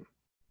destroy him.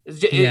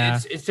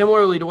 It's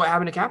similarly to what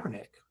happened to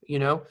Kaepernick, you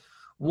know?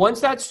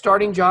 Once that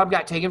starting job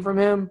got taken from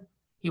him,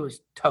 he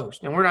was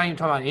toast. And we're not even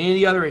talking about any of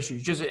the other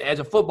issues. Just as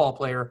a football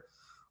player,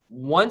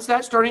 once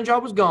that starting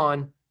job was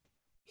gone,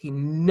 he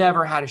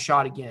never had a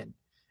shot again.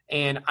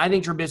 And I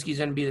think Trubisky's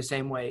going to be the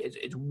same way.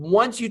 It's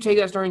once you take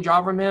that starting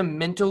job from him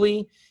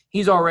mentally,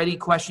 he's already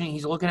questioning.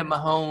 He's looking at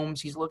Mahomes.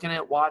 He's looking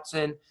at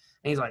Watson. And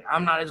he's like,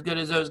 I'm not as good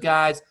as those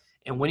guys.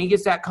 And when he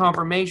gets that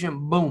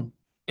confirmation, boom,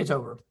 it's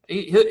over.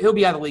 He'll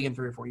be out of the league in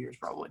 3 or 4 years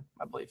probably,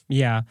 I believe.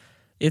 Yeah.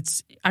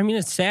 It's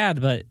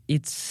sad, but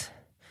it's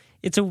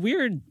a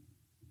weird –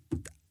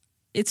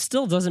 it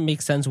still doesn't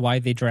make sense why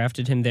they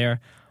drafted him there.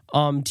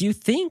 Do you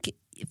think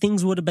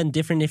things would have been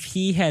different if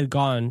he had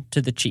gone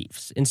to the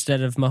Chiefs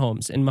instead of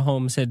Mahomes and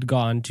Mahomes had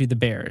gone to the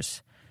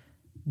Bears?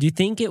 Do you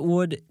think it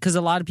would? Because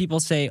a lot of people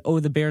say, oh,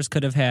 the Bears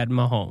could have had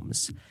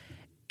Mahomes.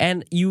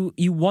 And you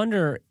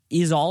wonder,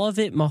 is all of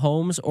it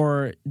Mahomes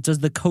or does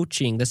the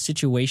coaching, the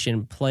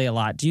situation play a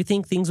lot? Do you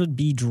think things would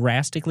be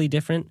drastically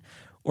different?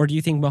 Or do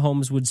you think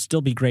Mahomes would still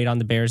be great on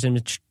the Bears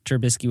and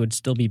Trubisky would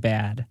still be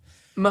bad?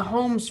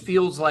 Mahomes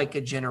feels like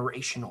a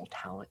generational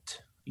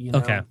talent. You know?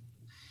 Okay.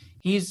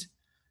 He's,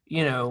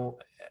 you know,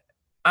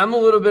 I'm a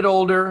little bit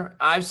older.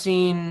 I've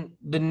seen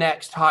the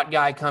next hot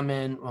guy come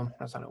in. Well,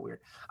 that's not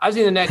weird. I've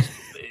seen the next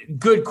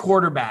good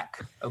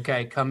quarterback,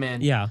 come in.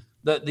 Yeah.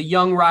 The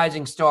young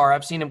rising star.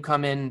 I've seen him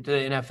come into the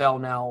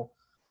NFL now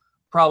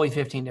probably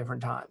 15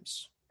 different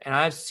times. And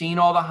I've seen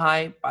all the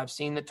hype. I've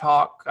seen the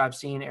talk. I've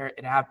seen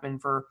it happen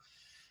for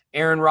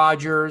Aaron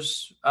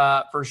Rodgers,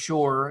 for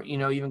sure, you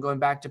know, even going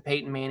back to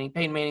Peyton Manning.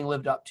 Peyton Manning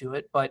lived up to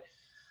it, but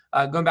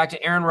going back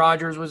to Aaron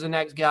Rodgers was the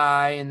next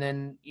guy, and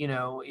then, you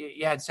know,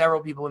 you had several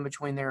people in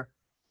between there.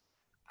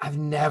 I've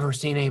never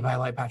seen anybody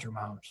like Patrick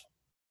Mahomes,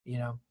 you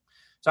know.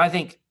 So I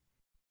think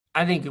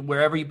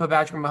wherever you put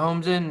Patrick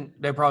Mahomes in,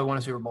 they probably won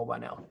a Super Bowl by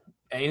now.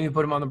 And you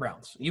put him on the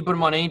Browns. You put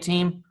him on any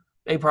team,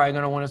 they probably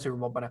going to win a Super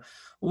Bowl by now.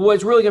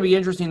 What's really going to be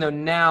interesting, though,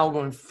 now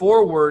going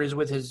forward is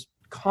with his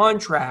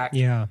contract.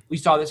 Yeah. We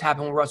saw this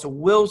happen with Russell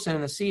Wilson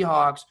and the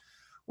Seahawks,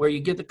 where you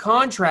get the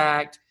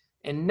contract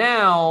and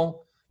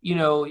now, you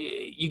know,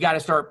 you got to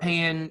start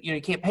paying, you know,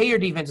 you can't pay your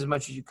defense as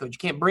much as you could. You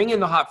can't bring in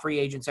the hot free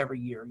agents every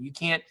year. You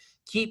can't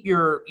keep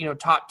your, you know,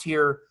 top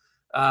tier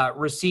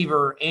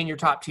receiver and your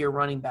top tier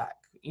running back,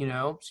 you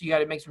know, so you got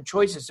to make some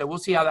choices. So we'll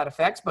see how that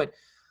affects, but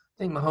I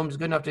think Mahomes is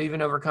good enough to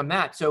even overcome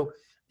that. So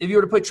if you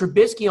were to put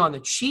Trubisky on the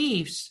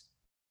Chiefs,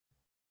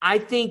 I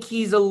think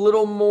he's a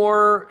little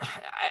more –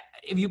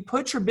 if you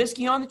put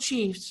Trubisky on the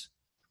Chiefs,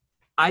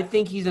 I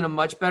think he's in a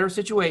much better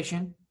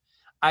situation.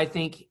 I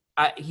think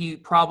he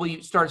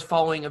probably starts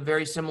following a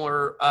very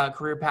similar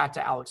career path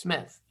to Alex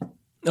Smith.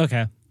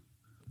 Okay.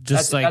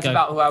 That's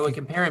about who I would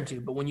compare him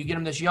to. But when you get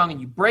him this young and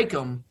you break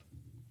him,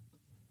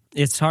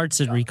 it's hard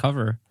to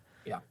recover.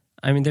 Yeah.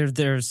 I mean,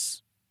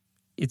 there's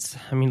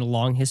a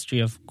long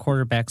history of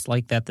quarterbacks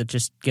like that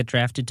just get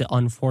drafted to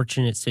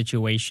unfortunate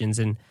situations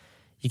and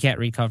you can't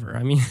recover.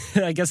 I mean,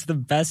 I guess the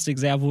best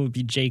example would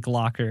be Jake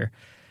Locker,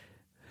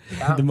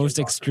 the most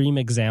extreme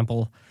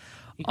example.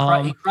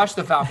 He crushed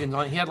the Falcons.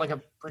 He had like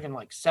a freaking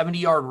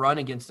 70-yard run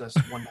against us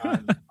one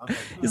time.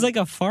 He's like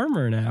a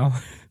farmer now.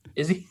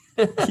 Is he?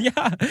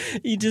 Yeah,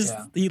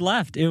 he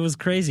left. It was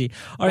crazy.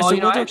 All right, well, so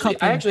you know,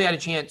 I actually had a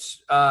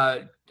chance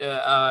to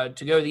go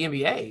to the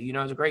NBA. You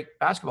know, I was a great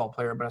basketball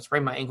player, but I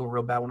sprained my ankle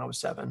real bad when I was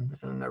 7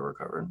 and never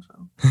recovered.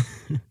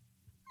 So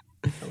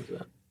that was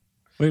that.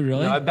 Wait,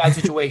 really? No, a bad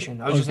situation.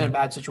 I was just in a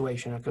bad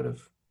situation.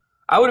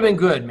 I would have been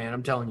good, man.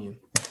 I'm telling you.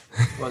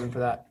 If it wasn't for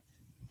that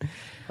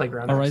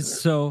playground. All right,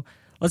 so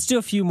let's do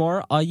a few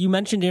more. You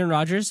mentioned Aaron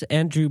Rodgers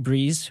and Drew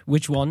Brees.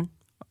 Which one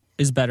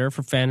is better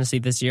for fantasy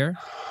this year?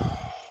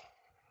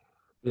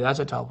 Yeah, that's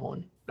a tough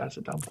one.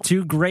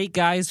 Two great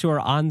guys who are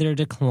on their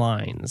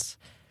declines.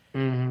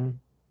 Mm-hmm.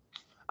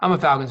 I'm a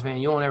Falcons fan.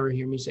 You won't ever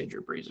hear me say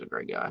Drew Brees is a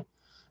great guy.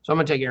 So I'm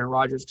going to take Aaron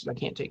Rodgers because I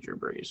can't take Drew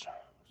Brees.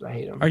 I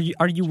hate him.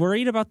 Are you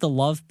worried about the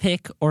Love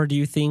pick, or do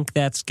you think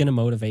that's going to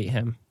motivate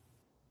him?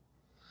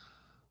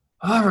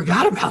 Oh, I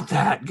forgot about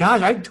that.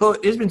 Gosh,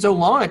 it's been so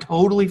long. I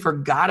totally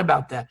forgot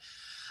about that.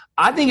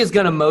 I think it's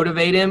going to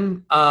motivate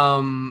him,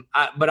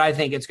 but I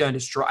think it's going to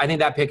destroy. I think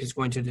that pick is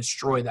going to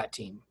destroy that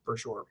team for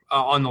sure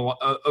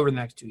over the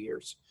next 2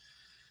 years.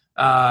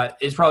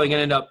 It's probably going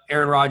to end up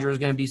Aaron Rodgers is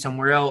going to be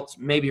somewhere else,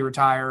 maybe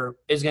retire.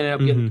 Is going to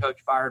end up getting the coach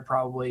fired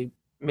probably,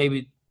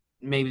 maybe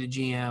the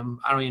GM.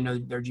 I don't even know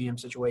their GM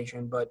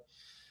situation, but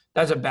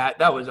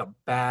that was a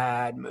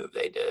bad move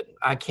they did.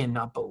 I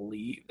cannot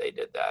believe they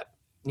did that.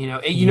 You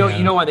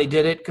know why they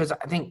did it? Because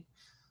I think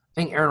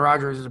Aaron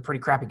Rodgers is a pretty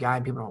crappy guy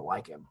and people don't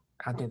like him.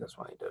 I think that's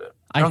why they did it.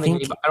 I don't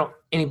think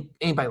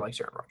anybody likes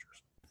Aaron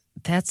Rodgers.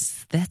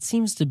 That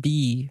seems to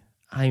be,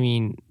 I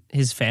mean,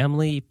 his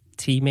family,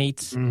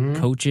 teammates,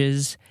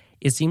 coaches.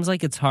 It seems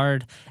like it's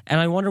hard.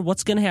 And I wonder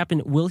what's going to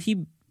happen. Will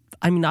he,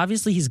 I mean,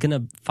 obviously he's going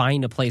to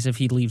find a place if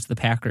he leaves the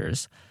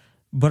Packers,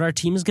 but our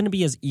team is going to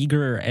be as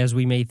eager as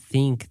we may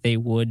think they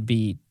would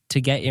be to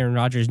get Aaron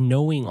Rodgers,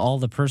 knowing all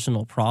the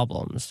personal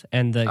problems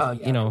and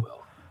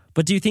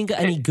but do you think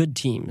any good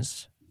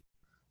teams?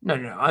 No.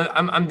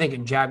 I'm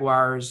thinking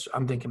Jaguars.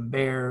 I'm thinking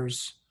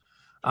Bears.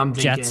 I'm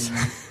thinking Jets.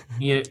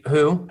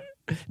 Who?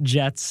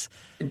 Jets.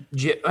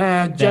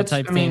 Jets.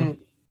 I mean,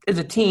 it's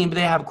a team, but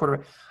they have a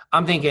quarterback.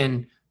 I'm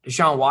thinking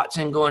Deshaun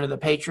Watson going to the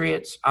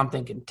Patriots. I'm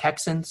thinking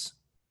Texans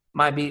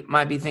might be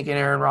thinking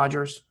Aaron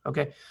Rodgers.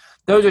 Okay,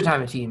 those are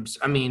time of teams.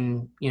 I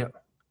mean, the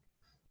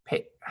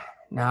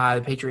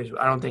Patriots.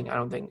 I don't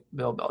think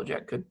Bill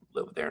Belichick could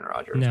live with Aaron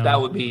Rodgers. No. That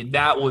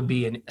would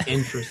be an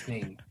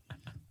interesting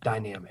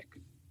dynamic.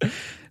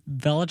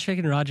 Belichick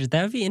and Rodgers.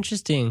 That would be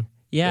interesting.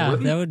 Yeah,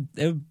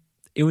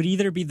 it would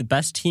either be the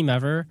best team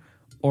ever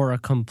or a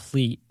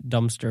complete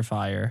dumpster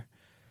fire.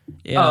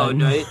 Yeah. Oh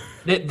no,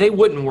 they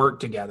wouldn't work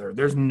together.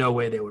 There's no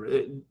way they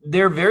would.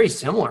 They're very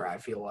similar. I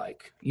feel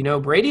like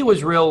Brady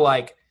was real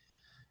like,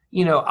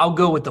 I'll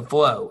go with the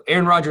flow.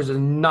 Aaron Rodgers is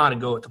not a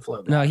go with the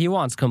flow guy. No, he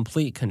wants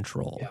complete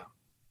control.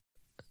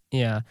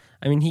 Yeah.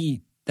 I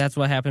mean, that's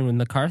what happened with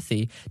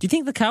McCarthy. Do you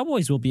think the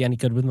Cowboys will be any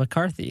good with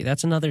McCarthy?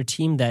 That's another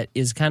team that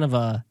is kind of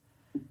a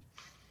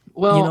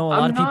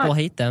lot of people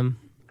hate them.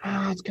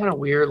 It's kind of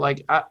weird.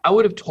 Like I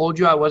would have told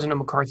you I wasn't a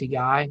McCarthy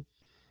guy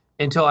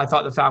until I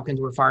thought the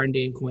Falcons were firing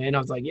Dan Quinn. I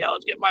was like, yeah,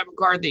 let's get Mike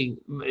McCarthy.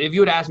 If you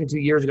would ask me 2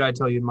 years ago, I'd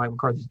tell you Mike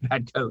McCarthy's a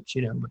bad coach.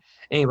 But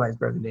anybody's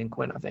better than Dan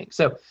Quinn, I think.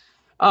 So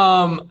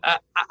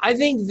I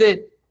think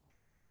that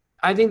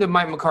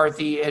Mike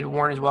McCarthy had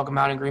worn his welcome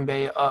out in Green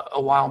Bay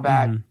a while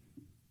back.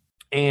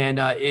 And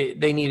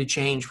they need a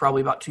change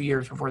probably about 2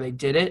 years before they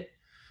did it.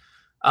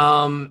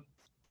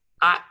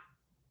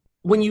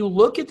 When you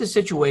look at the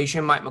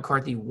situation Mike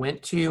McCarthy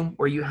went to,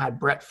 where you had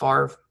Brett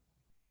Favre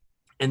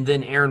and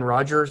then Aaron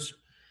Rodgers,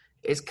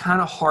 it's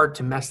kind of hard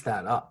to mess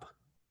that up.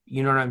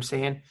 You know what I'm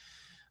saying?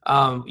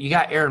 You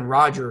got Aaron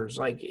Rodgers,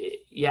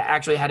 you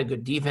actually had a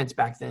good defense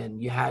back then.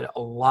 You had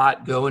a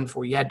lot going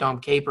for you. You had Dom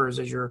Capers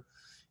as your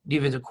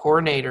defensive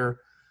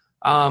coordinator.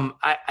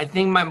 I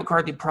think Mike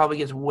McCarthy probably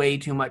gets way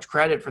too much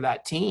credit for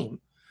that team.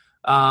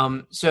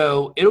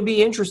 So it'll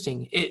be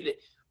interesting.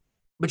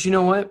 But you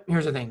know what?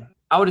 Here's the thing.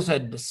 I would have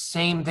said the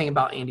same thing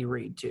about Andy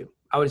Reid too.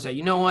 I would have said,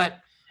 you know what?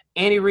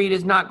 Andy Reid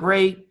is not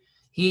great.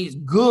 He's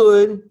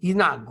good. He's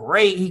not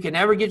great. He can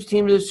never get your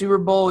team to the Super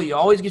Bowl. He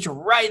always gets you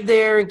right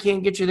there and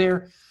can't get you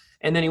there.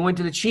 And then he went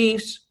to the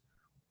Chiefs.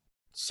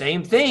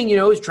 Same thing.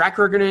 His track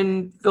record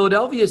in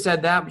Philadelphia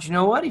said that. But you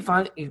know what? He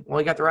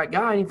got the right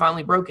guy, and he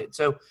finally broke it.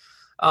 So,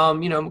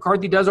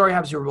 McCarthy does already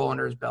have a Super Bowl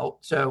under his belt.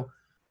 So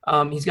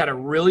he's got a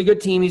really good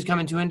team he's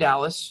coming to in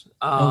Dallas.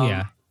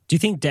 Do you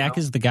think Dak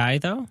is the guy,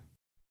 though?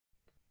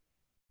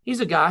 He's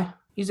a guy.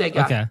 He's a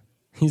guy. Okay.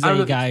 He's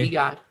a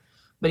guy.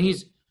 But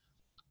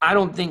I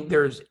don't think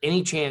there's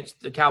any chance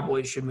the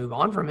Cowboys should move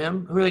on from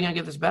him. Who are they going to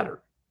get this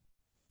better?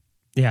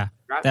 Yeah,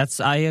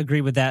 I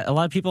agree with that. A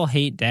lot of people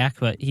hate Dak,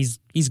 but he's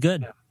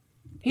good. Yeah.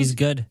 He's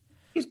good.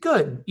 He's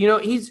good.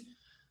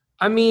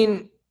 I'm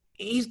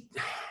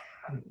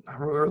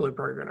really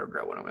probably going to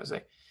regret what I'm going to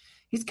say.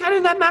 He's kind of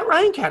in that Matt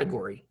Ryan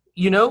category.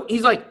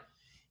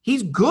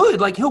 He's good.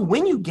 Like, he'll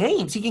win you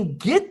games. He can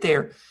get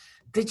there.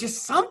 There's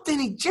just something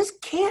he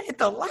just can't at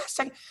the last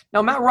second.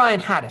 Now, Matt Ryan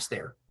had us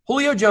there.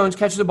 Julio Jones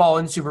catches the ball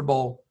in the Super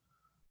Bowl.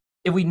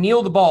 If we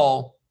kneel the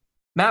ball,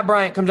 Matt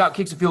Bryant comes out,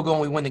 kicks a field goal,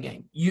 and we win the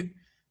game.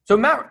 So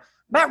Matt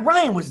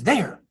Ryan was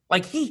there.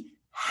 Like, he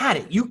had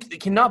it. You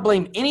cannot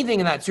blame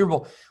anything in that Super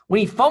Bowl. When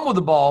he fumbled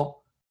the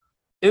ball,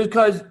 it was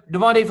because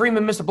Devontae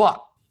Freeman missed a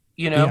block.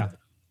 Yeah.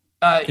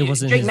 It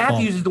wasn't Jake his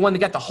Matthews fault. is the one that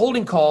got the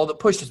holding call that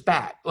pushed us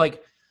back.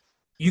 Like,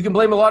 you can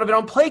blame a lot of it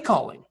on play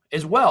calling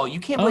as well. You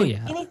can't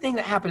blame anything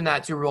that happened in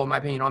that Super Bowl, in my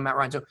opinion, on Matt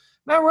Ryan. So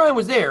Matt Ryan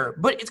was there,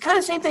 but it's kind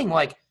of the same thing.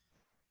 Like,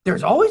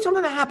 there's always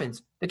something that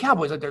happens. The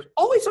Cowboys, there's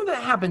always something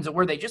that happens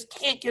where they just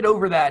can't get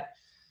over that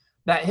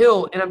that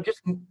hill, and I'm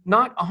just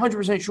not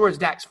 100% sure it's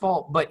Dak's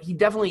fault, but he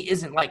definitely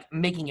isn't like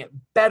making it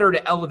better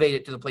to elevate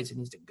it to the place it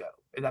needs to go,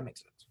 if that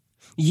makes sense.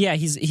 Yeah,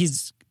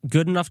 he's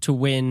good enough to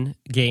win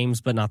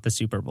games, but not the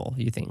Super Bowl,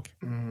 you think?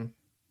 Mm-hmm.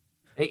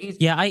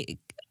 Yeah,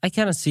 I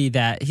kind of see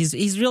that.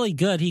 He's really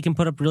good. He can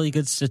put up really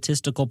good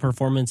statistical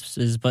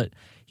performances, but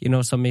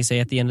some may say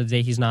at the end of the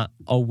day he's not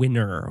a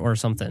winner or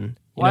something.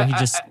 I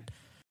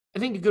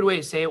think a good way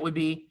to say it would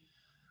be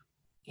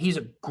he's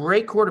a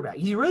great quarterback.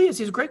 He really is.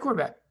 He's a great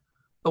quarterback.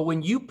 But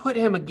when you put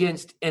him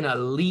against an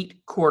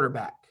elite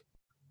quarterback,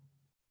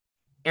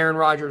 Aaron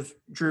Rodgers,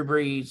 Drew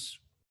Brees,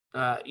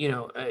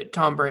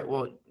 Tom Brady,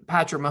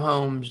 Patrick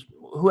Mahomes,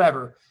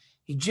 whoever,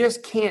 he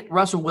just can't,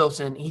 Russell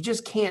Wilson, he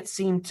just can't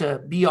seem to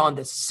be on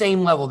the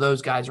same level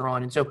those guys are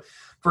on. And so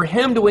for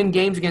him to win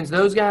games against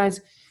those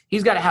guys,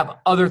 he's got to have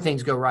other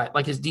things go right,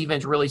 like his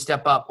defense really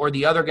step up, or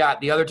the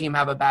other team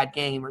have a bad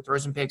game or throw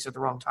some picks at the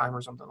wrong time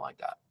or something like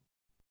that.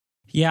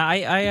 Yeah,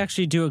 I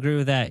actually do agree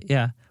with that.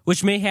 Yeah,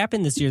 which may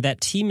happen this year. That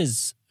team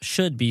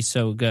should be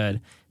so good.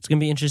 It's going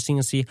to be interesting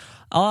to see.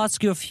 I'll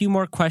ask you a few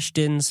more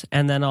questions,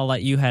 and then I'll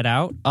let you head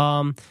out.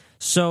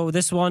 So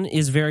this one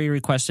is very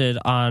requested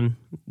on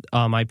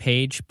my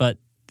page, but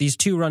these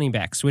two running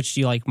backs, which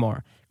do you like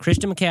more,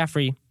 Christian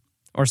McCaffrey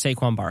or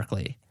Saquon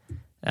Barkley?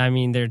 I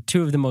mean, they're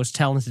two of the most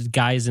talented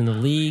guys in the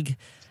league.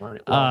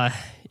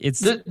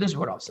 This is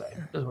what I'll say.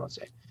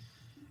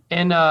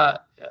 And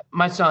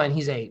my son,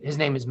 he's 8. His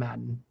name is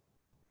Madden.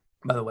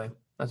 By the way,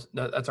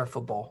 that's our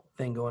football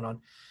thing going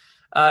on.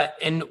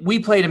 And we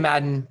played a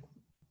Madden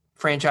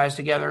franchise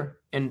together,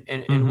 and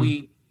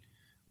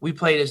we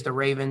played as the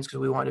Ravens because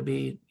we wanted to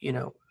be,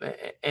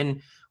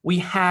 and we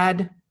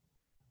had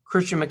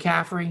Christian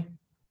McCaffrey,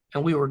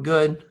 and we were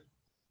good.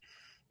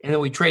 And then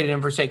we traded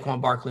him for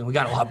Saquon Barkley, and we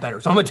got a lot better.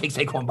 So I'm going to take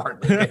Saquon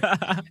Barkley.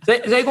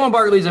 Saquon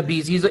Barkley is a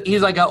beast.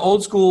 He's like an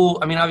old school.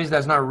 I mean, obviously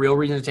that's not a real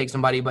reason to take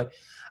somebody, but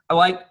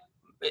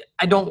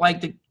I don't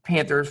like the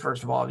Panthers,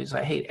 first of all. Obviously,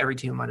 I hate every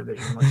team in my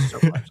division so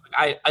much.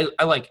 I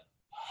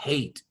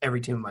hate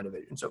every team in my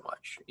division so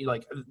much.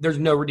 There's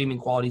no redeeming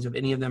qualities of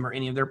any of them or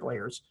any of their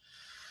players.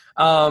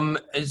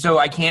 So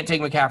I can't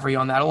take McCaffrey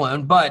on that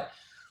alone. But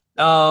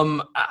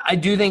I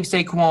do think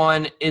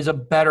Saquon is a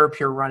better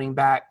pure running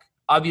back.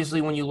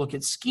 Obviously, when you look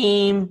at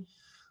scheme,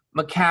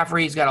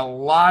 McCaffrey's got a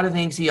lot of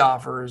things he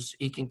offers.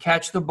 He can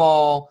catch the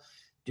ball,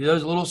 do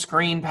those little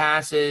screen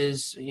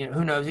passes.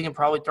 Who knows? He can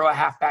probably throw a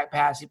halfback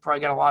pass. He probably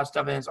got a lot of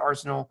stuff in his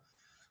arsenal.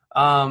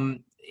 I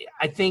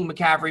think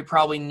McCaffrey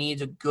probably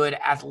needs a good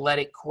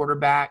athletic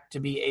quarterback to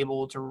be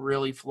able to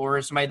really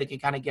flourish, somebody that can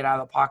kind of get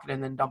out of the pocket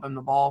and then dump him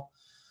the ball.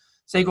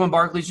 Saquon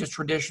Barkley's just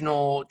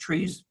traditional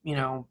trees,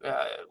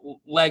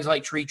 legs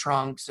like tree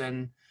trunks.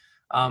 And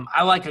I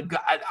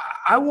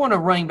want a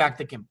running back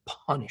that can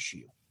punish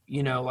you.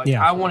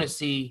 I want to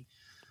see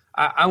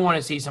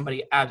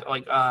somebody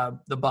like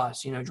the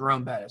bus,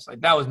 Jerome Bettis.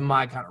 Like, that was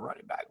my kind of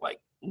running back. Like,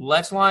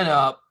 let's line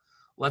up.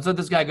 Let's let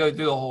this guy go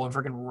through the hole and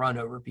freaking run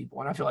over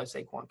people. And I feel like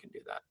Saquon can do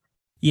that.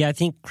 Yeah, I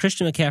think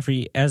Christian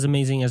McCaffrey, as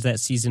amazing as that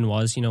season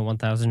was,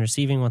 1,000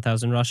 receiving,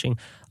 1,000 rushing,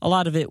 a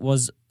lot of it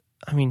was,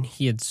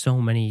 he had so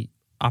many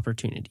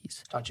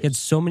opportunities. Touches. He had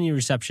so many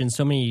receptions,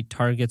 so many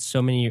targets,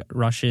 so many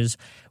rushes.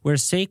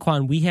 Whereas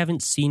Saquon, we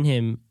haven't seen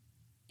him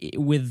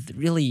with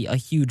really a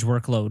huge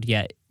workload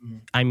yet.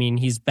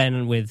 He's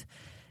been with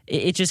 –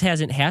 it just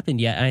hasn't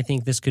happened yet, and I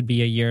think this could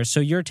be a year.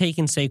 So you're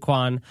taking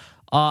Saquon.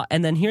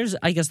 And then here's,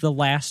 I guess, the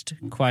last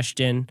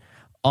question.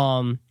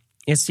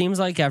 It seems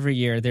like every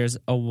year there's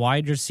a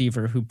wide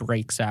receiver who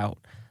breaks out.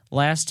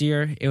 Last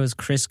year, it was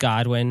Chris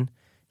Godwin.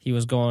 He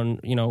was going,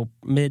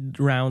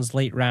 mid-rounds,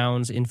 late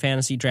rounds in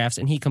fantasy drafts,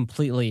 and he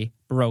completely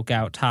broke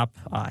out, top,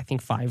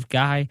 5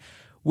 guy.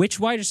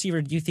 Which wide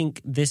receiver do you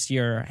think this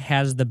year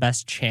has the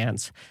best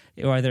chance?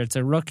 Whether it's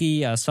a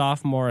rookie, a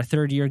sophomore, a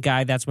third-year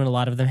guy, that's when a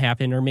lot of them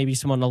happen, or maybe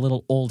someone a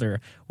little older.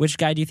 Which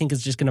guy do you think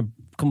is just going to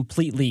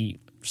completely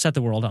set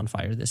the world on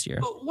fire this year?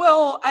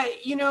 Well,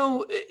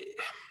 I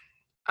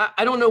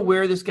don't know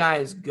where this guy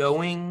is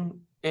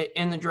going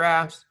in the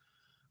drafts,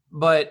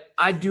 but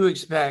I do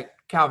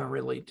expect Calvin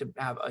Ridley to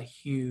have a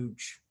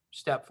huge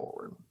step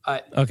forward.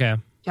 Okay.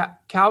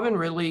 Calvin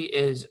Ridley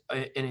is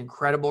an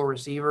incredible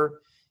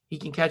receiver. He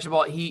can catch the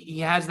ball. He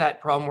has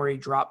that problem where he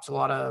drops a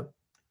lot of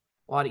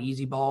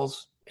easy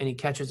balls and he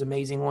catches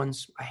amazing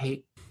ones. I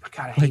hate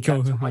that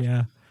so much.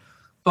 Yeah.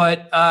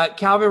 But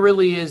Calvin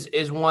Ridley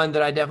is one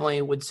that I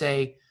definitely would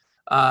say,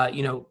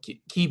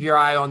 keep your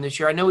eye on this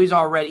year. I know he's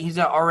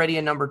already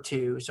a number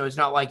 2, so it's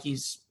not like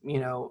he's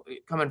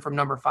coming from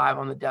number 5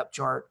 on the depth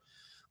chart.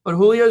 But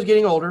Julio's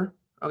getting older.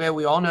 Okay,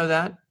 we all know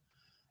that.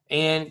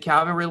 And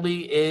Calvin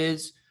Ridley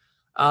is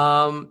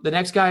the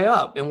next guy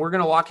up, and we're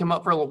going to lock him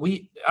up for a little.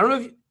 I don't know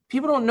if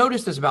people don't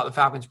notice this about the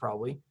Falcons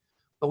probably,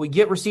 but we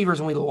get receivers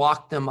and we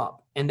lock them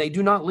up, and they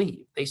do not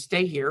leave. They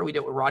stay here. We did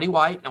it with Roddy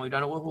White, and we've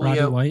done it with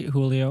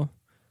Julio.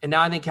 And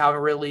now I think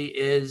Calvin Ridley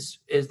is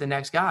the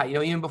next guy.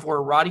 Even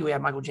before Roddy, we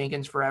had Michael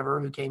Jenkins forever,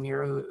 who came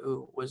here,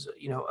 who was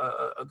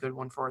a good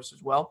one for us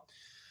as well.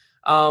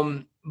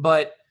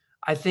 But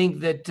I think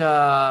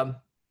that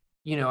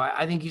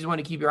I think he's one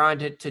to keep your eye on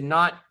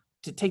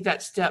to take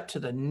that step to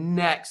the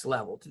next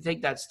level, to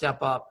take that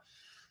step up.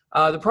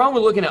 The problem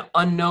with looking at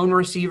unknown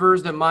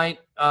receivers that might,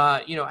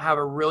 have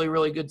a really,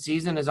 really good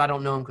season is I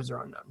don't know them because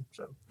they're unknown.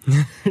 So,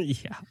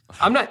 Yeah.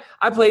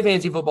 I play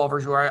fantasy football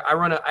for sure.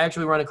 I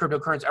actually run a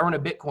cryptocurrency. I run a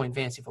Bitcoin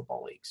fantasy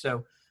football league.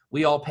 So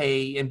we all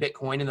pay in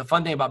Bitcoin. And the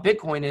fun thing about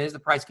Bitcoin is the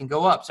price can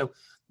go up. So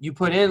you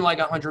put in like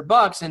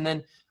 $100 and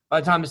then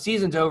by the time the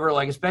season's over,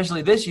 like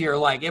especially this year,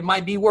 like it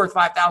might be worth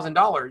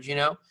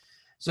 $5,000,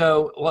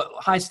 So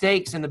high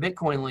stakes in the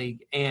Bitcoin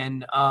league.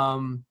 And,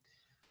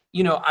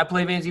 I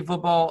play fantasy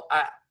football.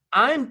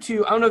 I don't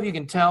know if you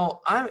can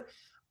tell,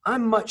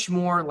 I'm much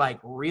more like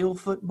real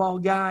football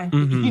guy,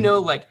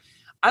 Mm-hmm. like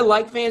I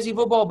like fantasy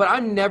football, but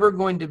I'm never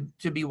going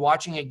to be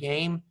watching a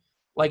game.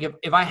 Like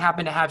if I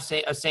happen to have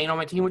a Saint on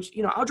my team, which,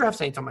 I'll draft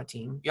Saints on my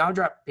team. Yeah, I'll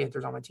draft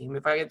Panthers on my team.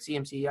 If I get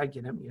CMC, I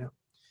get him,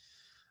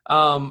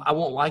 I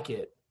won't like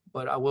it,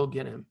 but I will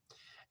get him.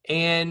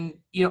 And,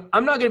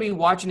 I'm not going to be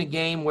watching a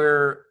game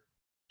where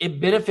it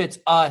benefits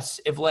us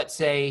if, let's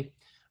say,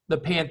 the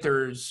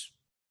Panthers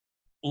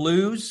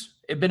lose.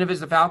 It benefits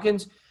the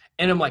Falcons.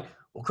 And I'm like,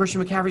 well,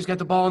 Christian McCaffrey's got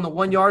the ball on the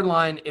 1 yard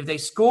line. If they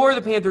score,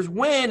 the Panthers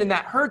win, and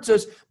that hurts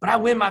us, but I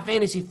win my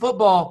fantasy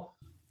football.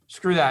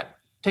 Screw that.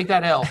 Take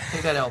that L.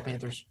 Take that L,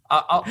 Panthers.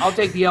 I'll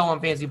take the L on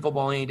fantasy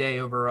football any day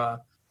over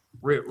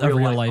real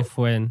life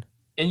win.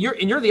 And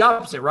you're the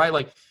opposite, right?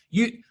 Like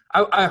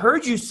I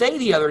heard you say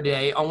the other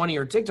day on one of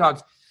your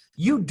TikToks,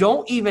 you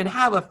don't even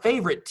have a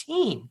favorite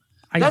team.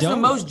 That's the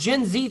most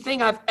Gen Z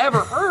thing I've ever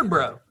heard,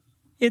 bro.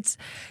 It's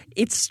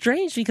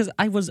strange because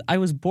I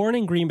was born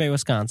in Green Bay,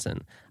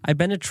 Wisconsin. I've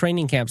been to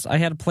training camps. I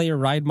had a player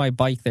ride my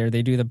bike there.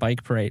 They do the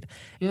bike parade.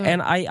 Yeah.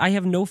 And I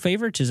have no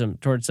favoritism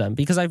towards them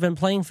because I've been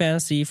playing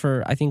fantasy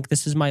for, I think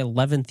this is my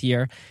 11th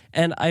year.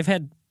 And I've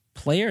had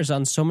players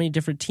on so many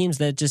different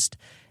teams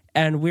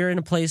and we're in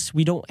a place,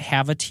 we don't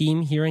have a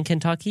team here in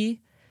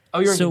Kentucky. Oh,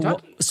 you're in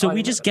Kentucky? So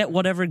we just get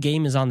whatever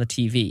game is on the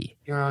TV.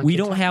 We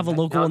don't have a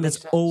local one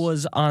that's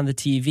always on the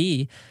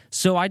TV.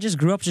 So I just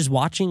grew up just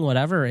watching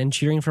whatever and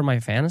cheering for my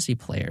fantasy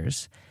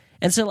players.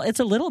 And so it's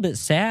a little bit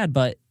sad,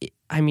 but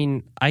I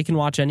can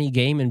watch any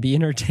game and be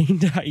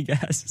entertained, I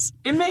guess.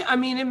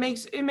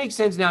 It makes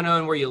sense now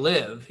knowing where you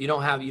live. You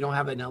don't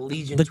have an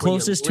allegiance. The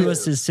closest to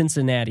us is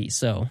Cincinnati,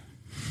 so.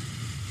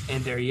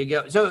 And there you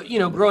go. So,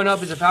 growing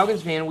up as a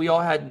Falcons fan, we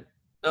all had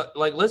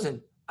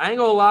listen, I ain't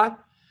gonna lie.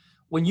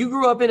 When you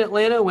grew up in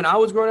Atlanta, when I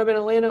was growing up in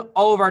Atlanta,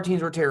 all of our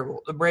teams were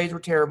terrible. The Braves were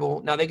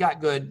terrible. Now they got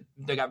good.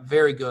 They got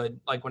very good,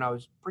 like when I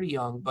was pretty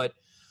young. But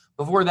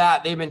before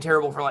that, they've been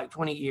terrible for like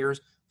 20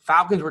 years.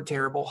 Falcons were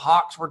terrible.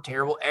 Hawks were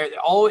terrible.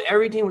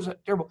 Every team was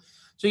terrible.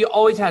 So you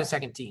always had a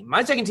second team.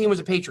 My second team was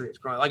the Patriots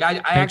growing up. Like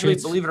I actually,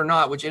 believe it or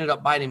not, which ended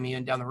up biting me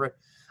and down the road.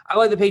 I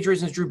like the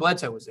Patriots since Drew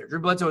Bledsoe was there. Drew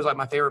Bledsoe was like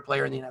my favorite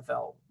player in the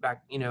NFL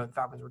back, the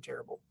Falcons were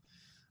terrible.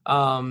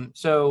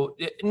 So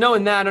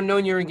knowing that, or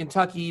knowing you're in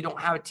Kentucky, you don't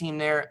have a team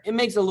there, it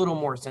makes a little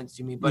more sense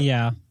to me. But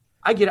yeah,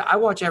 I get it. I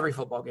watch every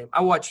football game.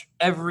 I watch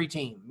every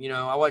team.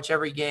 I watch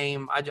every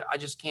game. I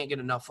just can't get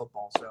enough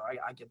football. So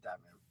I get that,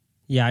 man.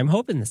 Yeah, I'm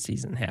hoping the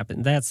season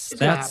happens. That's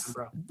happen,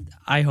 bro.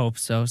 I hope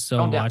so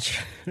much.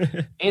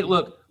 And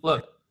look,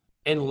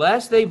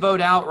 unless they vote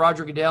out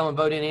Roger Goodell and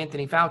vote in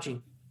Anthony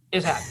Fauci,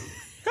 it's happening.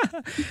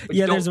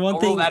 Yeah, there's one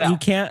thing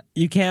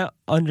you can't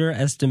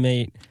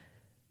underestimate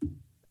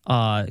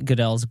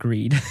Goodell's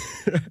greed.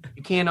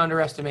 You can't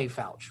underestimate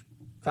Fauci.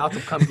 Fauci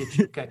will come get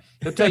you. Okay,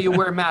 he'll tell you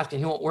wear a mask, and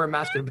he won't wear a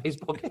mask in a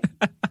baseball game.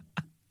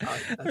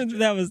 Right,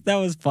 that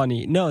was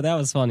funny. No, that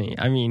was funny.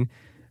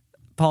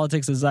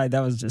 Politics aside, that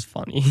was just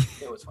funny.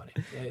 It was funny.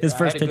 His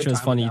first pitch was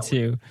funny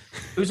too.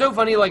 It was so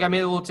funny. Like I made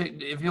a little.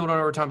 If people don't know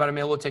what we're talking about, I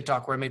made a little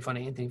TikTok where I made fun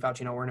of Anthony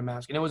Fauci not wearing a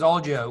mask, and it was all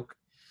a joke.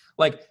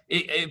 Like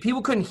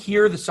people couldn't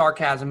hear the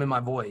sarcasm in my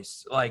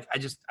voice. Like I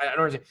don't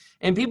understand.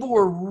 And people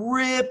were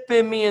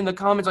ripping me in the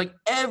comments. Like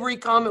every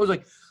comment was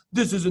like,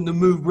 "This isn't the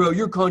move, bro.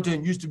 Your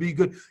content used to be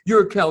good.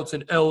 Your account's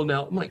an L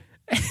now." I'm like,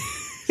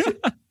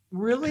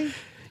 really?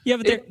 Yeah,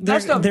 but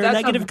their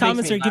negative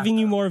comments are giving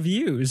you more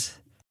views.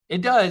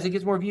 It does. It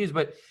gets more views,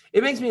 but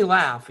it makes me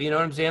laugh. You know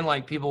what I'm saying?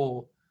 Like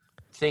people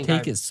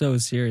take it so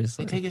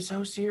seriously. They take it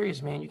so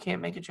serious, man. You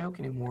can't make a joke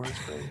anymore. It's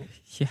crazy.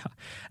 Yeah,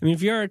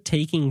 if you're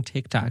taking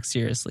TikTok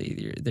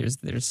seriously,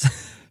 there's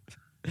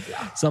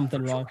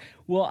something wrong.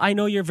 Well, I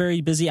know you're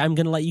very busy. I'm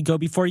going to let you go.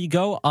 Before you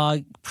go,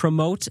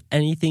 promote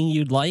anything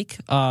you'd like.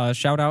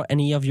 Shout out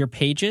any of your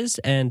pages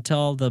and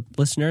tell the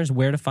listeners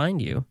where to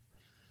find you.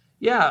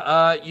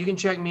 Yeah, you can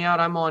check me out.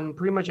 I'm on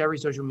pretty much every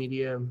social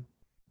media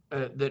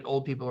that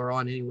old people are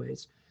on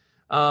anyways.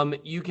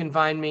 You can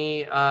find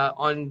me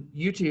on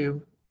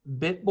YouTube,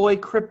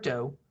 BitBoy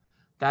Crypto.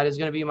 That is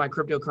going to be my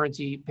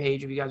cryptocurrency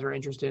page if you guys are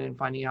interested in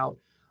finding out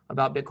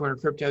about Bitcoin or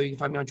crypto. You can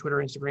find me on Twitter,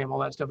 Instagram, all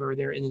that stuff over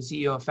there. And the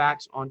CEO of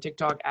Facts on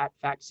TikTok at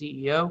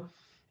FactCEO.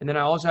 And then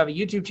I also have a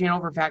YouTube channel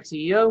for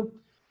FactCEO,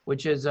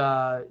 which is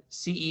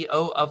CEO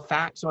of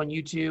Facts on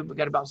YouTube. We've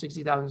got about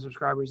 60,000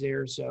 subscribers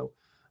there. So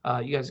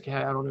you guys can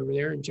head on over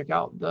there and check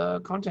out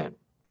the content.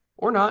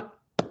 Or not.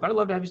 But I'd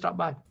love to have you stop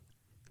by.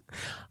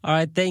 All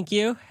right, thank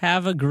you.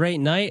 Have a great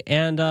night,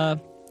 and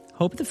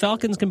hope the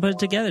Falcons can put it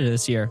together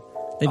this year.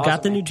 They've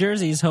got the new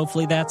jerseys.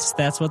 Hopefully that's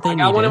what they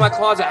need. I got one in my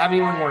closet. I haven't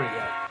even worn it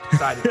yet.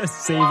 Excited.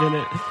 Saving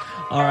it.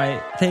 All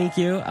right, thank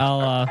you.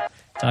 I'll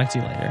talk to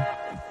you later.